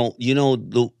way, you know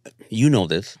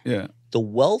this. Yeah. The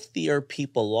wealthier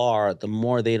people are, the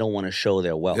more they don't want to show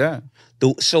their wealth. Yeah.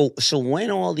 So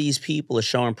when all these people are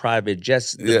showing private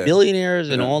jets, the billionaires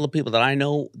and all the people that I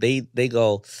know, they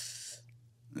go.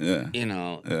 Yeah.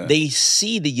 They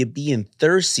see that you're being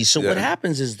thirsty. So what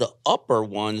happens is the upper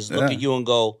ones look at you and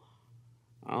go,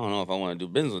 I don't know if I want to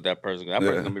do business with that person. That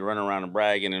person's going to be running around and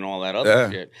bragging and all that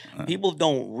other shit. People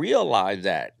don't realize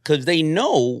that because they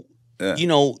know,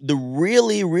 the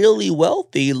really, really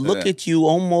wealthy look at you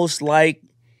almost like,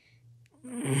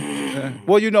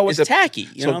 well, you know what? It's tacky.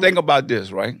 So think about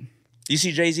this, right? You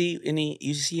see Jay-Z,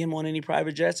 you see him on any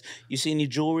private jets? You see any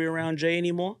jewelry around Jay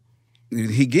anymore?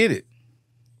 He get it.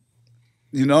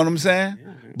 You know what I'm saying?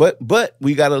 Yeah. But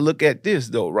we got to look at this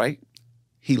though, right?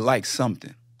 He likes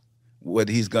something,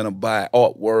 whether he's gonna buy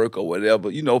artwork or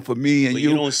whatever. For me and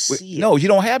you don't see it. No, you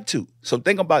don't have to. So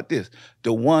think about this: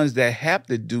 the ones that have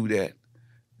to do that,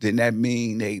 then that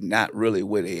mean they not really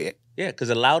where they at. Yeah, because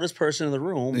the loudest person in the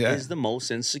room is the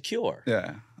most insecure.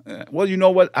 Yeah. Well, you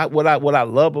know what I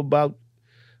love about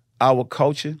our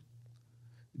culture,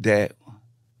 that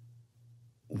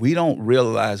we don't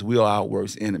realize we are our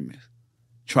worst enemies,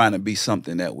 trying to be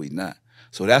something that we not.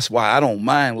 So that's why I don't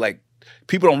mind, like,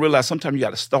 people don't realize sometimes you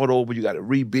got to start over, you got to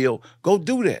rebuild. Go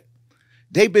do that.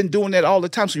 They've been doing that all the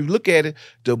time. So you look at it,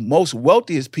 the most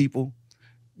wealthiest people,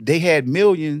 they had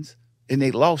millions and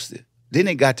they lost it. Then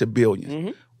they got to billions.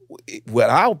 Mm-hmm. With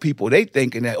our people, they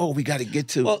thinking that, we got to get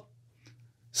to. Well,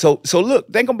 so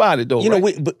look, think about it though.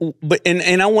 But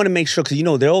I want to make sure, because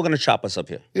they're all going to chop us up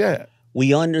here. Yeah.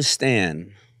 we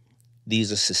understand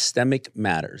these are systemic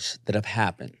matters that have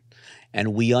happened.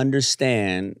 And we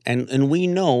understand, and we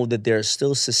know that there are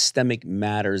still systemic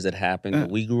matters that happen. Yeah.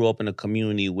 We grew up in a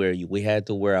community where we had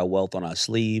to wear our wealth on our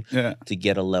sleeve to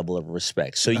get a level of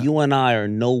respect. So you and I are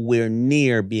nowhere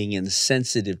near being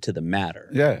insensitive to the matter.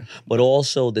 Yeah. But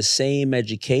also the same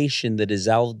education that is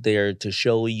out there to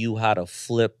show you how to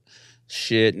flip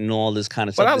shit and all this kind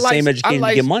of stuff. The same education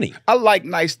to get money. I like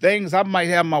nice things. I might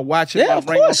have my watch and my of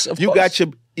ring. Course, you course. got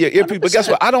your earpiece, but guess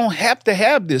what? I don't have to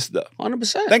have this stuff.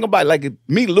 100%. Think about it. Like,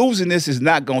 me losing this is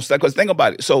not going to start. Because think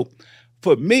about it. So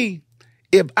for me,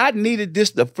 if I needed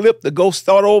this to flip to go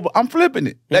start over, I'm flipping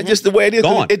it. That's just the way it is.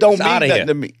 Gone. It don't It's mean outta nothing here.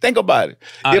 to me. Think about it.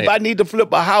 Outta If here. I need to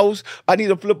flip a house, I need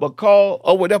to flip a car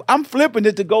or whatever, I'm flipping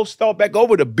it to go start back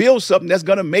over to build something that's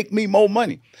going to make me more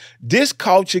money. This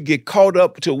culture get caught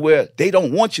up to where they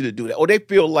don't want you to do that, or they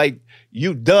feel like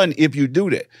you done if you do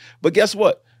that. But guess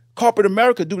what? Corporate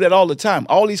America do that all the time.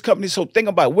 All these companies. So think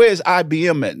about, where's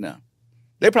IBM at now?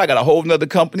 They probably got a whole nother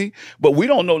company, but we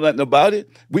don't know nothing about it.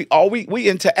 We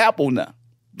into Apple now.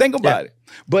 Think about it.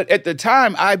 But at the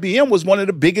time, IBM was one of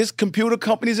the biggest computer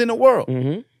companies in the world.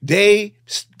 They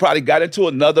probably got into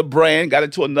another brand, got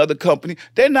into another company.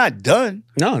 They're not done.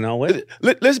 No way.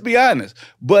 Let's be honest.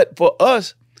 But for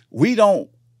us, we don't.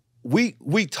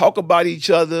 We talk about each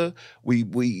other. We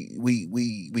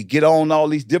get on all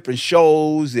these different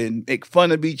shows and make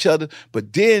fun of each other.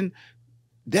 But then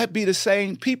that be the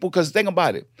same people. Because think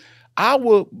about it.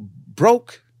 Our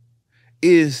broke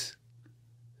is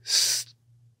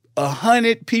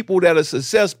 100 people that are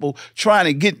successful trying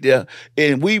to get there,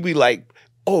 and we be like,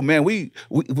 oh man, we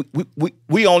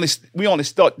only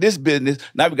start this business.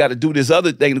 Now we got to do this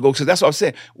other thing to go. So that's what I'm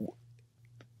saying.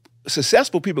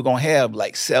 Successful people gonna have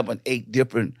like 7, 8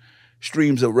 different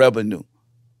streams of revenue,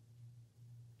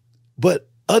 but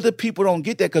other people don't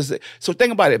get that because. So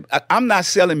think about it. I'm not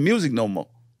selling music no more.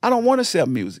 I don't want to sell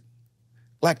music.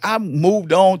 Like, I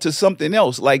moved on to something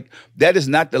else. Like, that is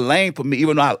not the lane for me,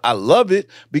 even though I love it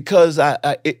because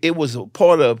it was a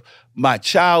part of my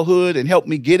childhood and helped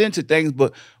me get into things.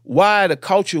 But why the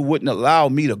culture wouldn't allow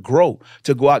me to grow,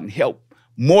 to go out and help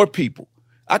more people?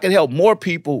 I could help more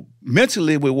people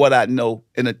mentally with what I know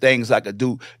and the things I could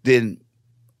do than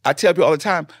I tell people all the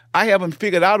time, I haven't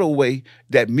figured out a way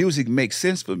that music makes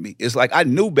sense for me. It's like I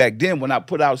knew back then when I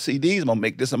put out CDs, I'm going to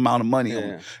make this amount of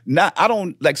money. Now, I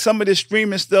don't, like some of this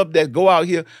streaming stuff that go out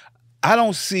here, I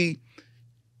don't see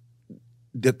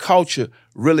the culture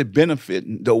really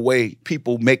benefiting the way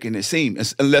people making it seem,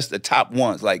 unless the top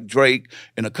ones like Drake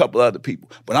and a couple other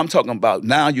people. But I'm talking about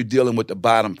now you're dealing with the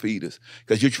bottom feeders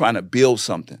because you're trying to build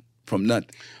something from nothing.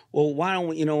 Well, why don't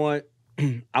we, you know what?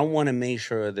 I want to make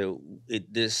sure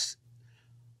that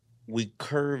we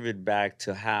curve it back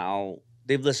to how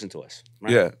they've listened to us,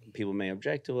 right? Yeah. People may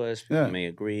object to us, people may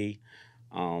agree.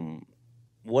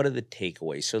 What are the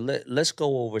takeaways? So let's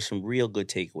go over some real good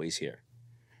takeaways here.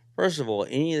 First of all,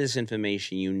 any of this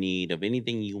information you need of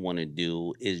anything you want to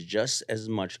do is just as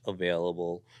much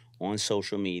available on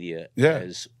social media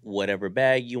as whatever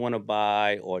bag you want to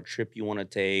buy or trip you want to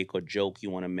take or joke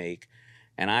you want to make.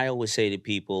 And I always say to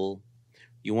people,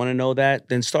 you want to know that?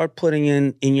 Then start putting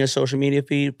in your social media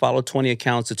feed, follow 20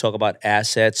 accounts to talk about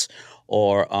assets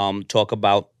or talk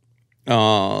about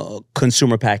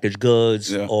consumer packaged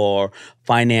goods or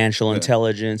financial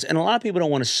intelligence. And a lot of people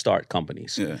don't want to start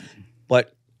companies.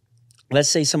 But let's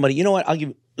say somebody, you know what,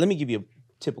 let me give you a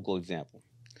typical example.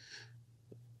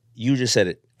 You just said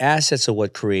it. Assets are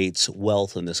what creates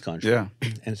wealth in this country.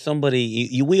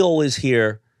 And we always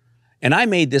hear, and I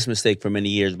made this mistake for many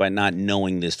years by not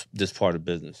knowing this part of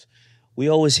business. We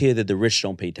always hear that the rich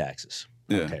don't pay taxes.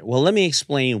 Okay. Well, let me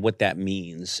explain what that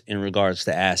means in regards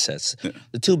to assets.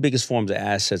 The two biggest forms of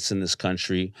assets in this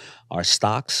country are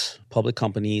stocks, public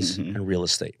companies, and real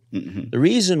estate. The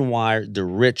reason why the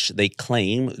rich, they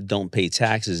claim, don't pay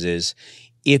taxes is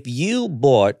if you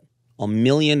bought $1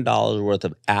 million worth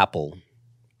of Apple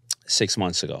 6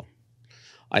 months ago,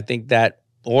 I think that,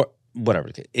 or whatever,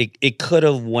 it could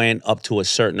have went up to a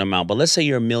certain amount, but let's say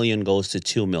your $1 million goes to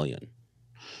 $2 million.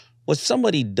 What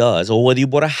somebody does, or whether you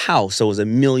bought a house that was $1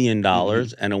 million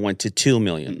and it went to $2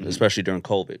 million, especially during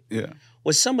COVID.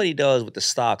 What somebody does with the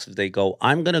stocks is they go,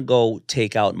 I'm going to go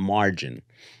take out margin,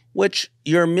 which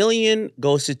your $1 million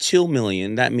goes to $2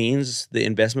 million. That means the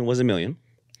investment was $1 million.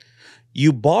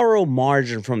 You borrow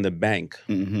margin from the bank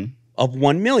of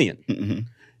 $1 million.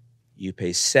 You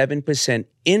pay 7%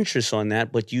 interest on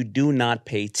that, but you do not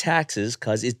pay taxes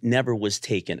because it never was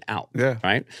taken out,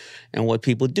 right? And what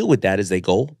people do with that is they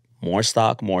go more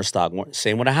stock, more.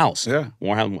 Same with a house,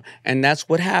 more. And that's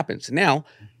what happens. Now,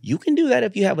 You can do that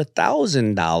if you have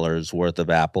 $1,000 worth of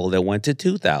Apple that went to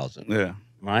 $2,000. Yeah.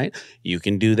 Right? You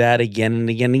can do that again and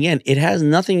again and again. It has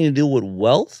nothing to do with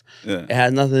wealth. Yeah. It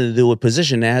has nothing to do with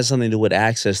position. It has something to do with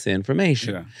access to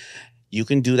information. Yeah. You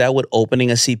can do that with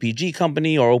opening a CPG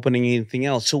company or opening anything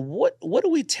else. So what do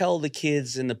we tell the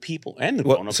kids and the people and the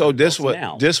grown-ups? So this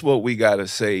now? what we got to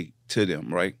say to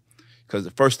them, right? Because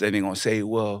the first thing they're going to say,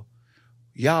 well,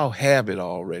 y'all have it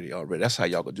already. That's how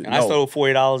y'all gonna do it. And I started with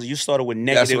 $40. You started with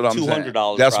negative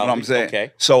 $200. That's what I'm saying.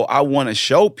 Okay. So I want to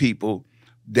show people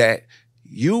that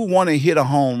you want to hit a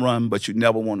home run, but you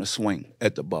never want to swing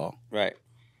at the ball. Right.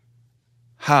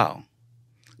 How?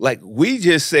 Like, we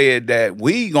just said that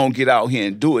we gonna get out here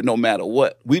and do it no matter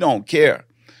what. We don't care.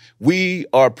 We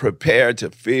are prepared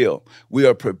to fail. We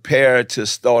are prepared to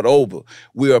start over.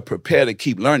 We are prepared to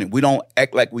keep learning. We don't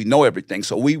act like we know everything.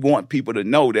 So we want people to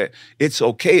know that it's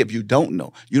okay if you don't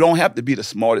know. You don't have to be the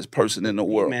smartest person in the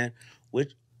world. Man,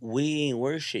 we ain't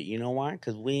worth shit. You know why?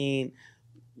 Because we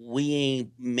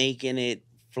ain't making it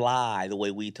fly the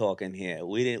way we talking here.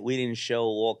 We didn't show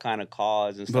all kind of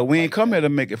cars and stuff. But we ain't come here to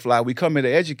make it fly. We come here to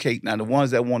educate now the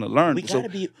ones that want to learn. We gotta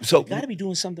be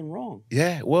doing something wrong.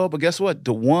 Yeah, well, but guess what?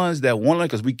 The ones that want to learn,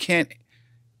 because we can't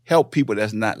help people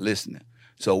that's not listening.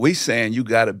 So we saying you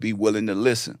got to be willing to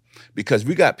listen, because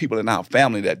we got people in our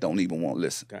family that don't even want to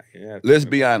listen. Yeah, let's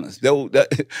be honest.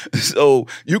 So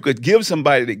you could give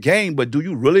somebody the game, but do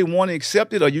you really want to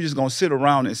accept it, or you just going to sit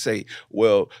around and say,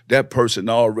 well, that person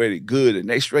already good and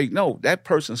they straight? No, that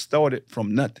person started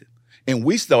from nothing, and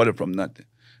we started from nothing.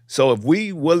 So if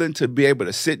we willing to be able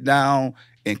to sit down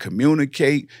and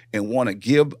communicate and want to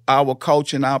give our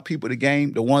culture and our people the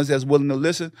game, the ones that's willing to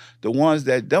listen, the ones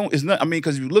that don't, it's not, I mean,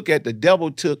 because if you look at, the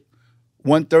devil took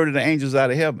 1/3 of the angels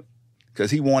out of heaven because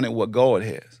he wanted what God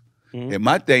has. Mm-hmm. And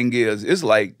my thing is, it's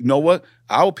like, you know what?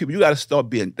 Our people, you got to start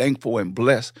being thankful and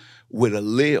blessed with a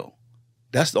little.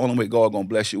 That's the only way God going to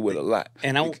bless you with a lot.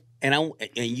 And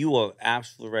you are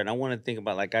absolutely right. I want to think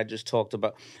about, like I just talked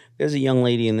about, there's a young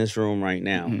lady in this room right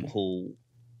now who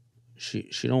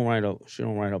she don't write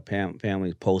up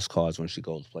family postcards when she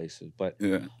goes places, but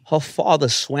her father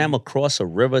swam across a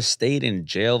river, stayed in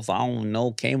jail for, I don't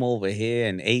know, came over here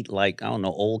and ate, like, I don't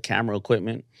know, old camera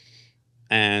equipment.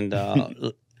 And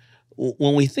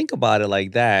when we think about it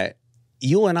like that,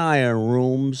 you and I are in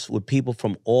rooms with people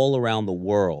from all around the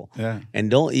world. Yeah.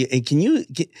 And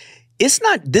it's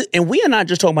not, and we are not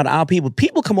just talking about our people.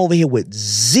 People come over here with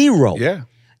zero. Yeah.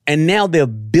 And now they're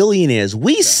billionaires.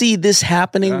 We see this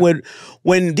happening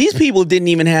when these people didn't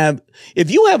even have, if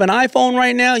you have an iPhone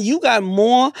right now, you got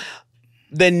more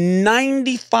than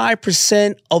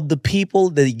 95% of the people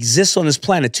that exist on this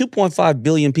planet. 2.5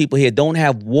 billion people here don't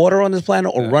have water on this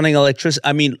planet or running electricity.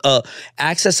 I mean,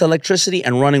 access to electricity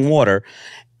and running water.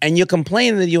 And you're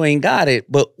complaining that you ain't got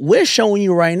it, but we're showing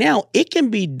you right now it can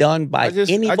be done by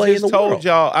anybody in the world. I just told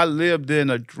y'all I lived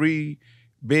in a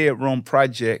 3-bedroom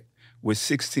project with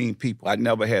 16 people. I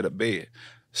never had a bed.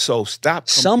 So stop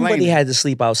complaining. Somebody had to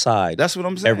sleep outside. That's what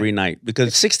I'm saying. Every night,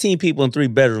 because 16 people in 3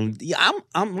 bedrooms.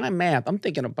 I'm my math. I'm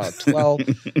thinking about 12.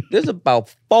 There's about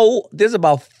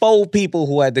four people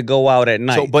who had to go out at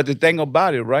night. So, but the thing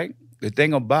about it, right? The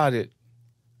thing about it,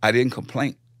 I didn't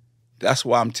complain. That's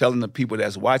why I'm telling the people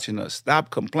that's watching us, stop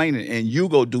complaining and you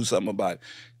go do something about it.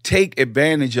 Take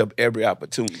advantage of every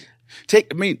opportunity.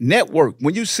 Network.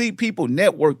 When you see people,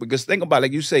 network, because think about it,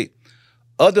 like you say,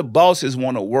 other bosses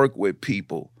want to work with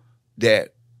people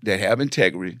that have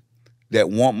integrity, that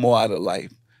want more out of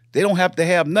life. They don't have to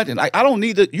have nothing. I don't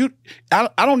need to.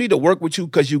 I don't need to work with you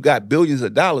because you got billions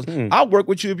of dollars. I'll work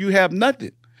with you if you have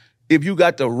nothing. If you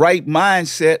got the right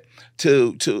mindset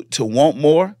to want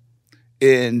more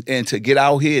and to get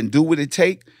out here and do what it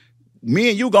takes,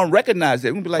 me and you gonna recognize that.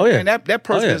 We're gonna be like, man, that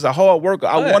person is a hard worker.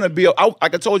 I want to be, like I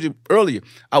told you earlier,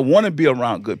 I want to be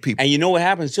around good people. And you know what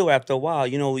happens too after a while?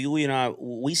 You know, you and I,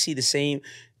 we see the same.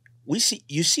 You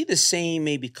see the same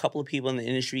maybe couple of people in the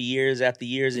industry years after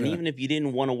years, and even if you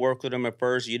didn't want to work with them at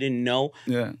first, you didn't know.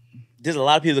 Yeah, there's a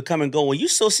lot of people that come and go. When you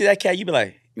still see that cat, you be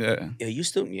like,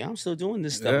 I'm still doing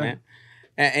this stuff, man.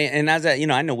 And as that,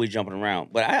 I know we're jumping around,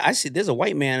 but I see there's a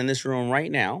white man in this room right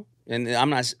now. And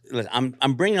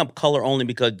I'm bringing up color only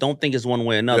because don't think it's one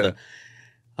way or another.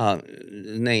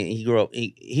 He grew up.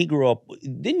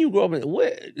 Didn't you grow up?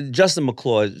 Justin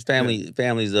McClure,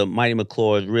 family's the Mighty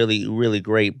McClure, is really, really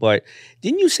great. But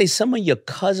didn't you say some of your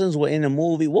cousins were in a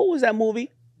movie? What was that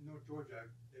movie? North Georgia.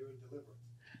 They were in Deliverance.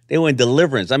 They were in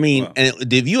Deliverance. I mean, and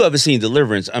if you ever seen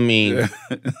Deliverance, I mean,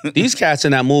 these cats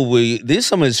in that movie, there's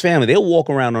some of his family, they'll walk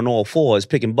around on all fours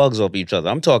picking bugs off each other.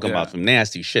 I'm talking about some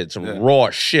nasty shit, some raw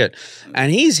shit.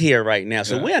 And he's here right now.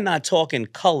 So we are not talking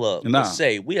color per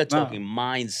se. We are talking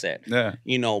mindset. Yeah.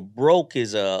 You know,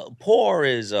 poor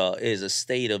is a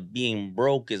state of being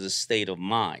broke is a state of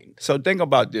mind. So think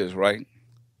about this, right?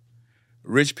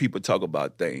 Rich people talk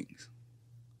about things.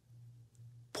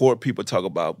 Poor people talk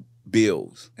about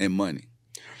bills and money.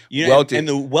 You know, and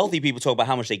the wealthy people talk about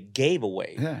how much they gave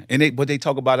away. Yeah, but they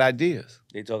talk about ideas.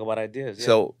 They talk about ideas. Yeah.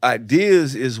 So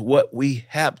ideas is what we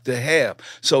have to have.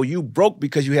 So you broke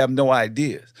because you have no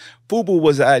ideas. FUBU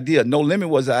was an idea. No Limit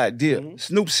was an idea.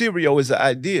 Snoop Cereal is an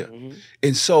idea.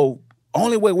 And so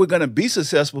only way we're going to be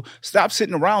successful, stop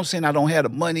sitting around saying I don't have the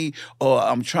money or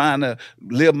I'm trying to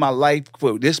live my life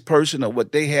for this person or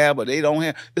what they have or they don't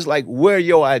have. It's like, where are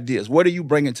your ideas? What are you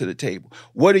bringing to the table?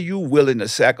 What are you willing to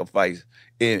sacrifice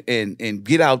and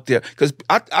get out there? Because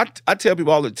I tell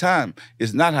people all the time,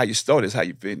 it's not how you start, it's how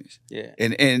you finish. Yeah.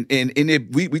 And if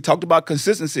we talked about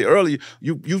consistency earlier.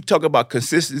 You talk about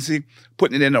consistency,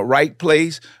 putting it in the right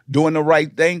place, doing the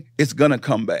right thing, it's going to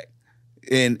come back.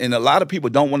 And a lot of people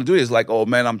don't want to do it. It's like, oh,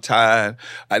 man, I'm tired.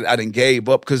 I done gave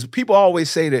up. Because people always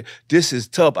say that this is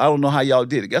tough. I don't know how y'all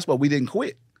did it. Guess what? We didn't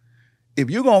quit. If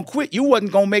you're going to quit, you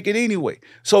wasn't going to make it anyway.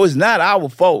 So it's not our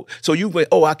fault. So you went,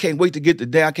 oh, I can't wait to get to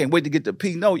D. I can't wait to get to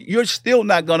P. No, you're still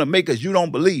not going to make it. You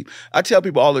don't believe. I tell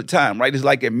people all the time, right? It's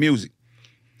like in music.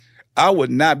 I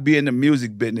would not be in the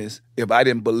music business if I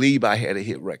didn't believe I had a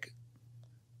hit record.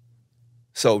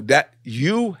 So that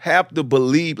you have to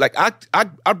believe, like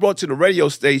I brought to the radio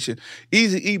station,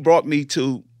 Eazy-E brought me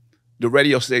to the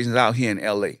radio stations out here in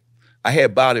LA. I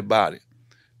had Bout It, Bout It.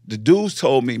 The dudes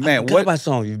told me, man, what about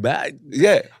song you bad?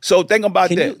 Yeah. So think about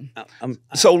that. I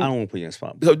don't want to put you in a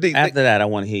spot. So after that, I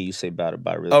want to hear you say Bout It,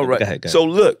 Bout It. Really all right. Go ahead. So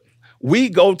look, we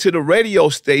go to the radio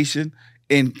station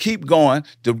and keep going.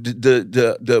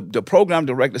 The program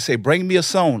director say, bring me a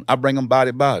song. I bring them Bout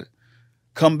It, Bout It.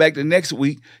 Come back the next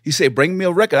week. He say, bring me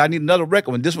a record. I need another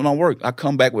record. When this one don't work, I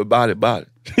come back with Bout It, Bout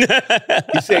It.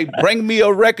 He say, bring me a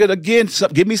record again.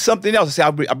 Give me something else. I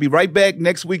say, I'll be right back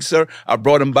next week, sir. I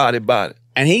brought him Bout It, Bout It.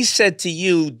 And he said to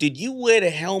you, did you wear the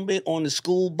helmet on the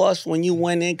school bus when you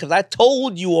went in? Because I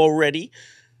told you already,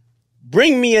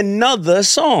 bring me another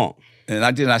song. And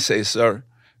I did not say, sir,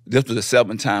 this was the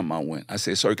 7th time I went. I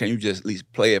said, sir, can you just at least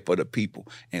play it for the people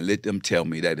and let them tell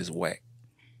me that it's whack?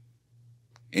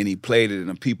 And he played it, and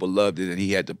the people loved it, and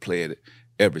he had to play it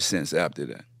ever since after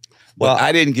that. But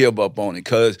I didn't give up on it,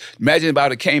 because imagine if I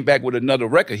would have came back with another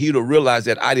record, he'd have realized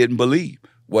that I didn't believe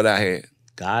what I had.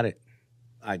 Got it.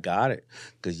 I got it,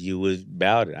 because you was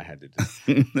about it. I had to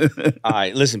do. All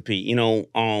right, listen, Pete. You know,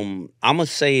 I'm gonna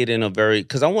say it in a very,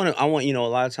 because I want. You know, a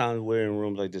lot of times we're in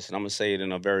rooms like this, and I'm gonna say it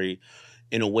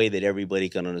in a way that everybody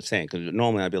can understand. Because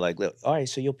normally I'd be like, look, all right,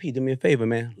 so yo, Pete, do me a favor,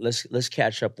 man. Let's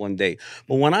catch up one day.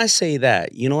 But when I say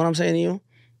that, you know what I'm saying to you?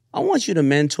 I want you to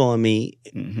mentor me.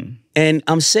 Mm-hmm. And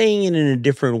I'm saying it in a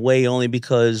different way only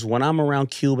because when I'm around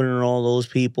Cuban and all those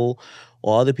people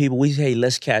or other people, we say, hey,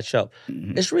 let's catch up.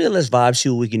 Mm-hmm. It's real, let's vibe, see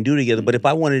what we can do together. But if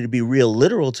I wanted to be real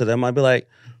literal to them, I'd be like,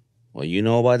 well, you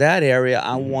know about that area.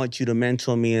 I want you to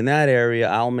mentor me in that area.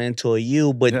 I'll mentor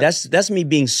you. But that's me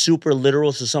being super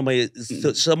literal to somebody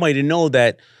to know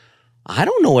that I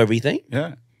don't know everything.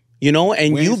 Yeah. You know,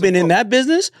 and you've been in that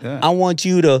business. Yeah. I want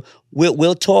you to,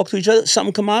 we'll talk to each other.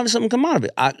 Something come out of it, something come out of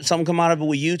it. Something come out of it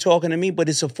with you talking to me. But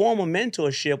it's a form of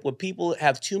mentorship where people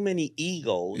have too many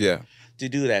egos to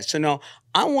do that. So now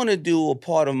I want to do a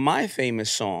part of my famous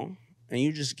song. And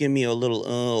you just give me a little,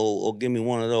 or give me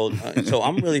one of those. So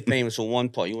I'm really famous for one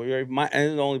part. And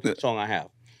it's the only song I have.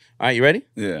 All right, you ready?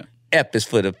 Yeah. F is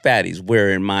for the fatties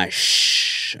wearing my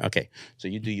shh. Okay, so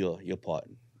you do your part.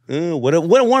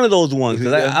 What one of those ones?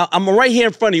 Because I'm right here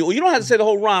in front of you. You don't have to say the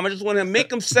whole rhyme. I just want to make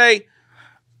them say.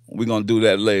 We're going to do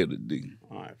that later, D.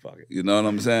 All right, fuck it. You know what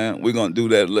I'm saying? We're going to do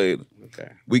that later.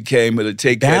 Okay. We came here to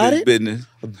take care of this business.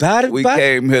 We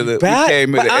came here to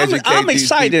educate I'm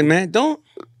excited, man. Don't.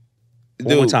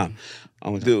 One more time.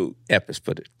 Dude. F is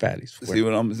for the fatties. See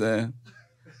what I'm saying?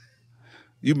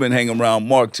 You've been hanging around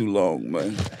Mark too long,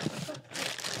 man.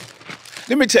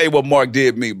 Let me tell you what Mark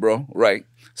did me, bro, right?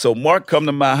 So Mark come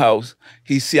to my house.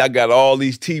 He see I got all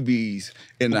these TVs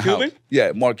in the house.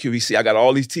 Yeah, Mark Cuban. He see I got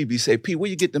all these TVs. Say, Pete, where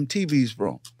you get them TVs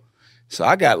from? So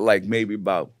I got like maybe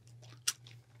about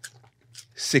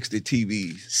 60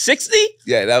 TVs. 60?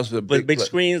 Yeah, that was the big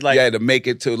screens like. Yeah, to make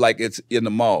it to like it's in the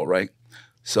mall, right?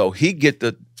 So he get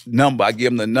the number. I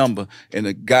give him the number, and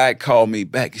the guy called me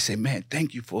back. He said, man,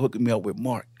 thank you for hooking me up with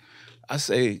Mark. I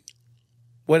say,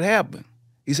 what happened?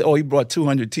 He said, oh, he brought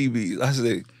 200 TVs. I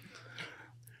said,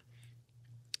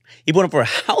 He bought them for a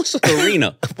house or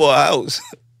arena? For a house.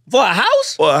 For a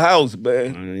house? For a house,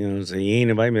 man. You know, so he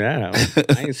ain't invited me to that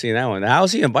house. I ain't seen that one. The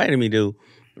house he invited me to,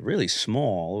 really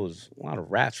small. It was a lot of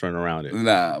rats running around it.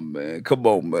 Nah, man. Come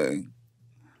on, man.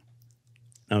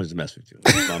 I was just messing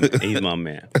with you. He's my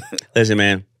man. Listen,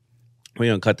 man, we're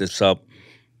going to cut this up.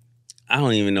 I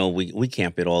don't even know we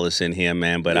can't fit all this in here,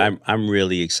 man, but yeah. I'm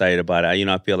really excited about it. You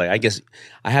know, I feel like, I guess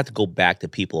I have to go back to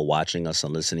people watching us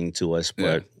and listening to us,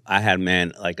 but I had,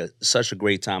 man, like such a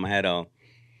great time. I had a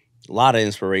lot of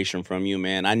inspiration from you,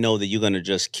 man. I know that you're going to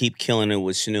just keep killing it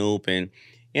with Snoop, and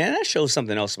that shows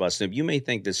something else about Snoop. You may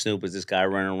think that Snoop is this guy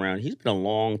running around. He's been a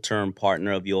long-term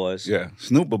partner of yours. Yeah,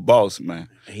 Snoop a boss, man.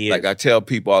 Like I tell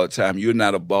people all the time, you're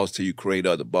not a boss till you create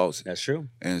other bosses. That's true.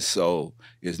 And so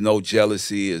there's no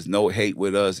jealousy, there's no hate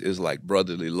with us. It's like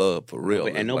brotherly love for real.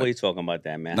 And nobody's talking about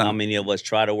that, man. Nah. How many of us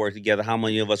try to work together? How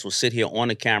many of us will sit here on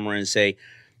the camera and say,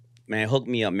 man, hook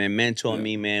me up, man, mentor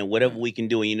me, man, whatever we can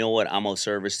do. And you know what? I'm of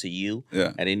service to you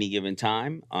at any given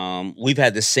time. We've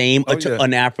had the same,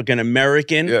 an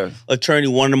African-American attorney,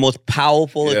 one of the most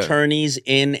powerful attorneys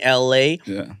in L.A.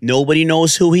 Yeah. Nobody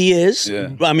knows who he is. Yeah.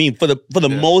 I mean, for the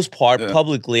most part,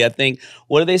 publicly, I think.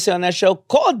 What do they say on that show?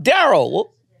 Call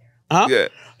Daryl. Huh? Yeah.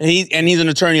 And he's an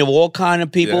attorney of all kind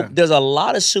of people. Yeah. There's a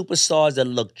lot of superstars that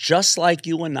look just like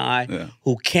you and I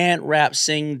who can't rap,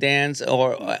 sing, dance,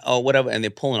 or whatever, and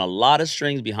they're pulling a lot of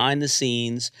strings behind the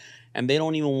scenes, and they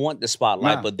don't even want the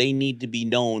spotlight, but they need to be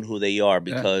known who they are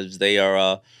because they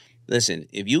are. Listen,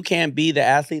 if you can't be the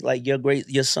athlete like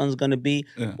your son's going to be,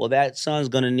 well, that son's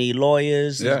going to need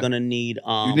lawyers. He's going to need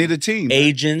you need a team,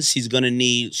 agents. He's going to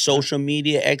need social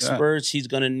media experts. He's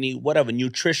going to need whatever,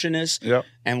 nutritionists. Yep.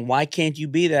 And why can't you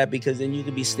be that? Because then you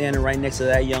could be standing right next to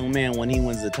that young man when he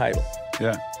wins the title.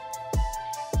 Yeah.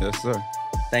 Yes, sir.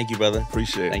 Thank you, brother.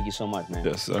 Appreciate it. Thank you so much, man.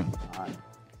 Yes, sir. All right.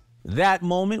 That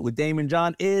Moment with Damon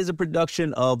John is a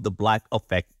production of the Black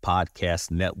Effect Podcast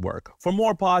Network. For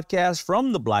more podcasts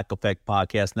from the Black Effect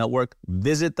Podcast Network,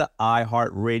 visit the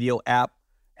iHeartRadio app,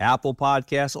 Apple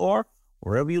Podcasts, or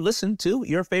wherever you listen to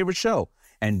your favorite show.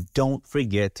 And don't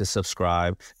forget to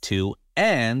subscribe to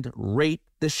and rate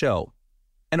the show.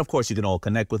 And of course, you can all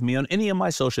connect with me on any of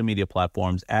my social media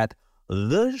platforms at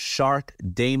The Shark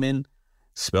Damon,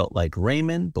 spelt like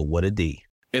Raymond, but what a D.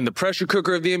 In the pressure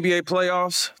cooker of the NBA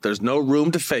playoffs, there's no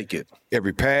room to fake it.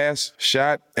 Every pass,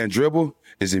 shot, and dribble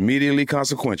is immediately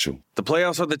consequential. The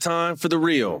playoffs are the time for the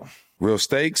real. Real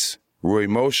stakes, real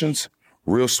emotions,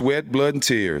 real sweat, blood, and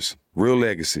tears, real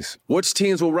legacies. Which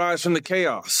teams will rise from the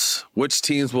chaos? Which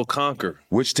teams will conquer?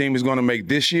 Which team is going to make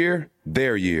this year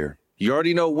their year? You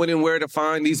already know when and where to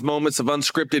find these moments of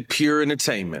unscripted, pure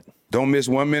entertainment. Don't miss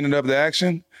 1 minute of the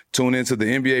action. Tune into the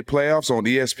NBA playoffs on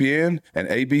ESPN and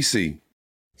ABC.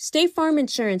 State Farm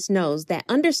Insurance knows that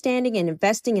understanding and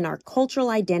investing in our cultural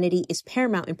identity is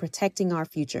paramount in protecting our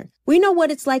future. We know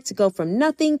what it's like to go from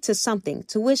nothing to something,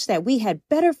 to wish that we had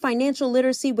better financial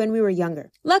literacy when we were younger.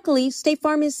 Luckily, State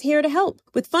Farm is here to help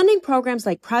with funding programs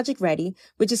like Project Ready,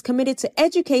 which is committed to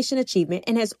education achievement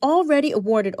and has already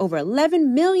awarded over $11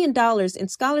 million in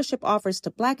scholarship offers to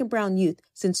Black and Brown youth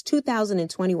since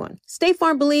 2021. State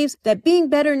Farm believes that being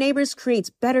better neighbors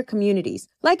creates better communities.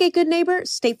 Like a good neighbor,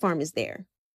 State Farm is there.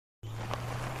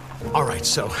 All right,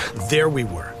 so there we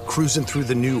were, cruising through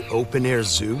the new open-air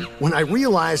zoo, when I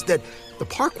realized that the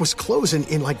park was closing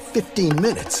in like 15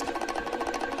 minutes.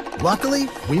 Luckily,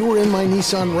 we were in my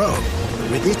Nissan Rogue.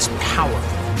 With its powerful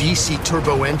VC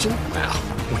turbo engine,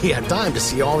 well, we had time to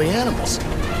see all the animals.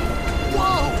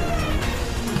 Whoa!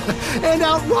 And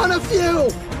outrun a few!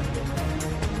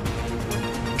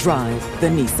 Drive the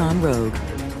Nissan Rogue.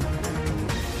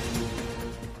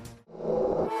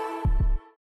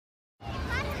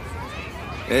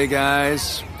 Hey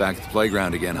guys, back at the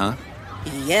playground again, huh?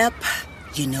 Yep.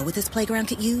 You know what this playground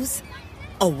could use?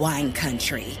 A wine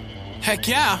country. Heck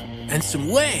yeah, and some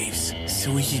waves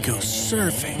so we could go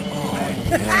surfing. Oh,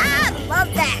 yeah. Ah,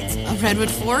 love that. A redwood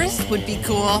forest would be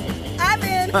cool. I'm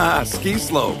in. Ah, ski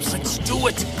slopes. Let's do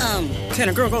it. Can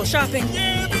a girl go shopping?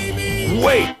 Yeah, baby.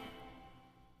 Wait.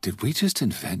 Did we just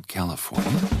invent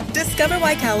California? Discover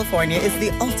why California is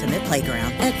the ultimate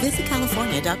playground at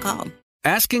visitcalifornia.com.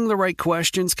 Asking the right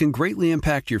questions can greatly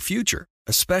impact your future,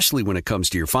 especially when it comes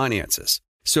to your finances.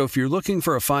 So if you're looking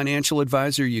for a financial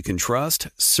advisor you can trust,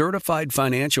 certified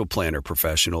financial planner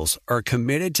professionals are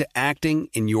committed to acting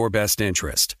in your best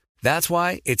interest. That's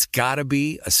why it's got to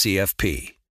be a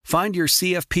CFP. Find your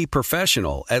CFP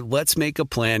professional at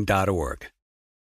letsmakeaplan.org.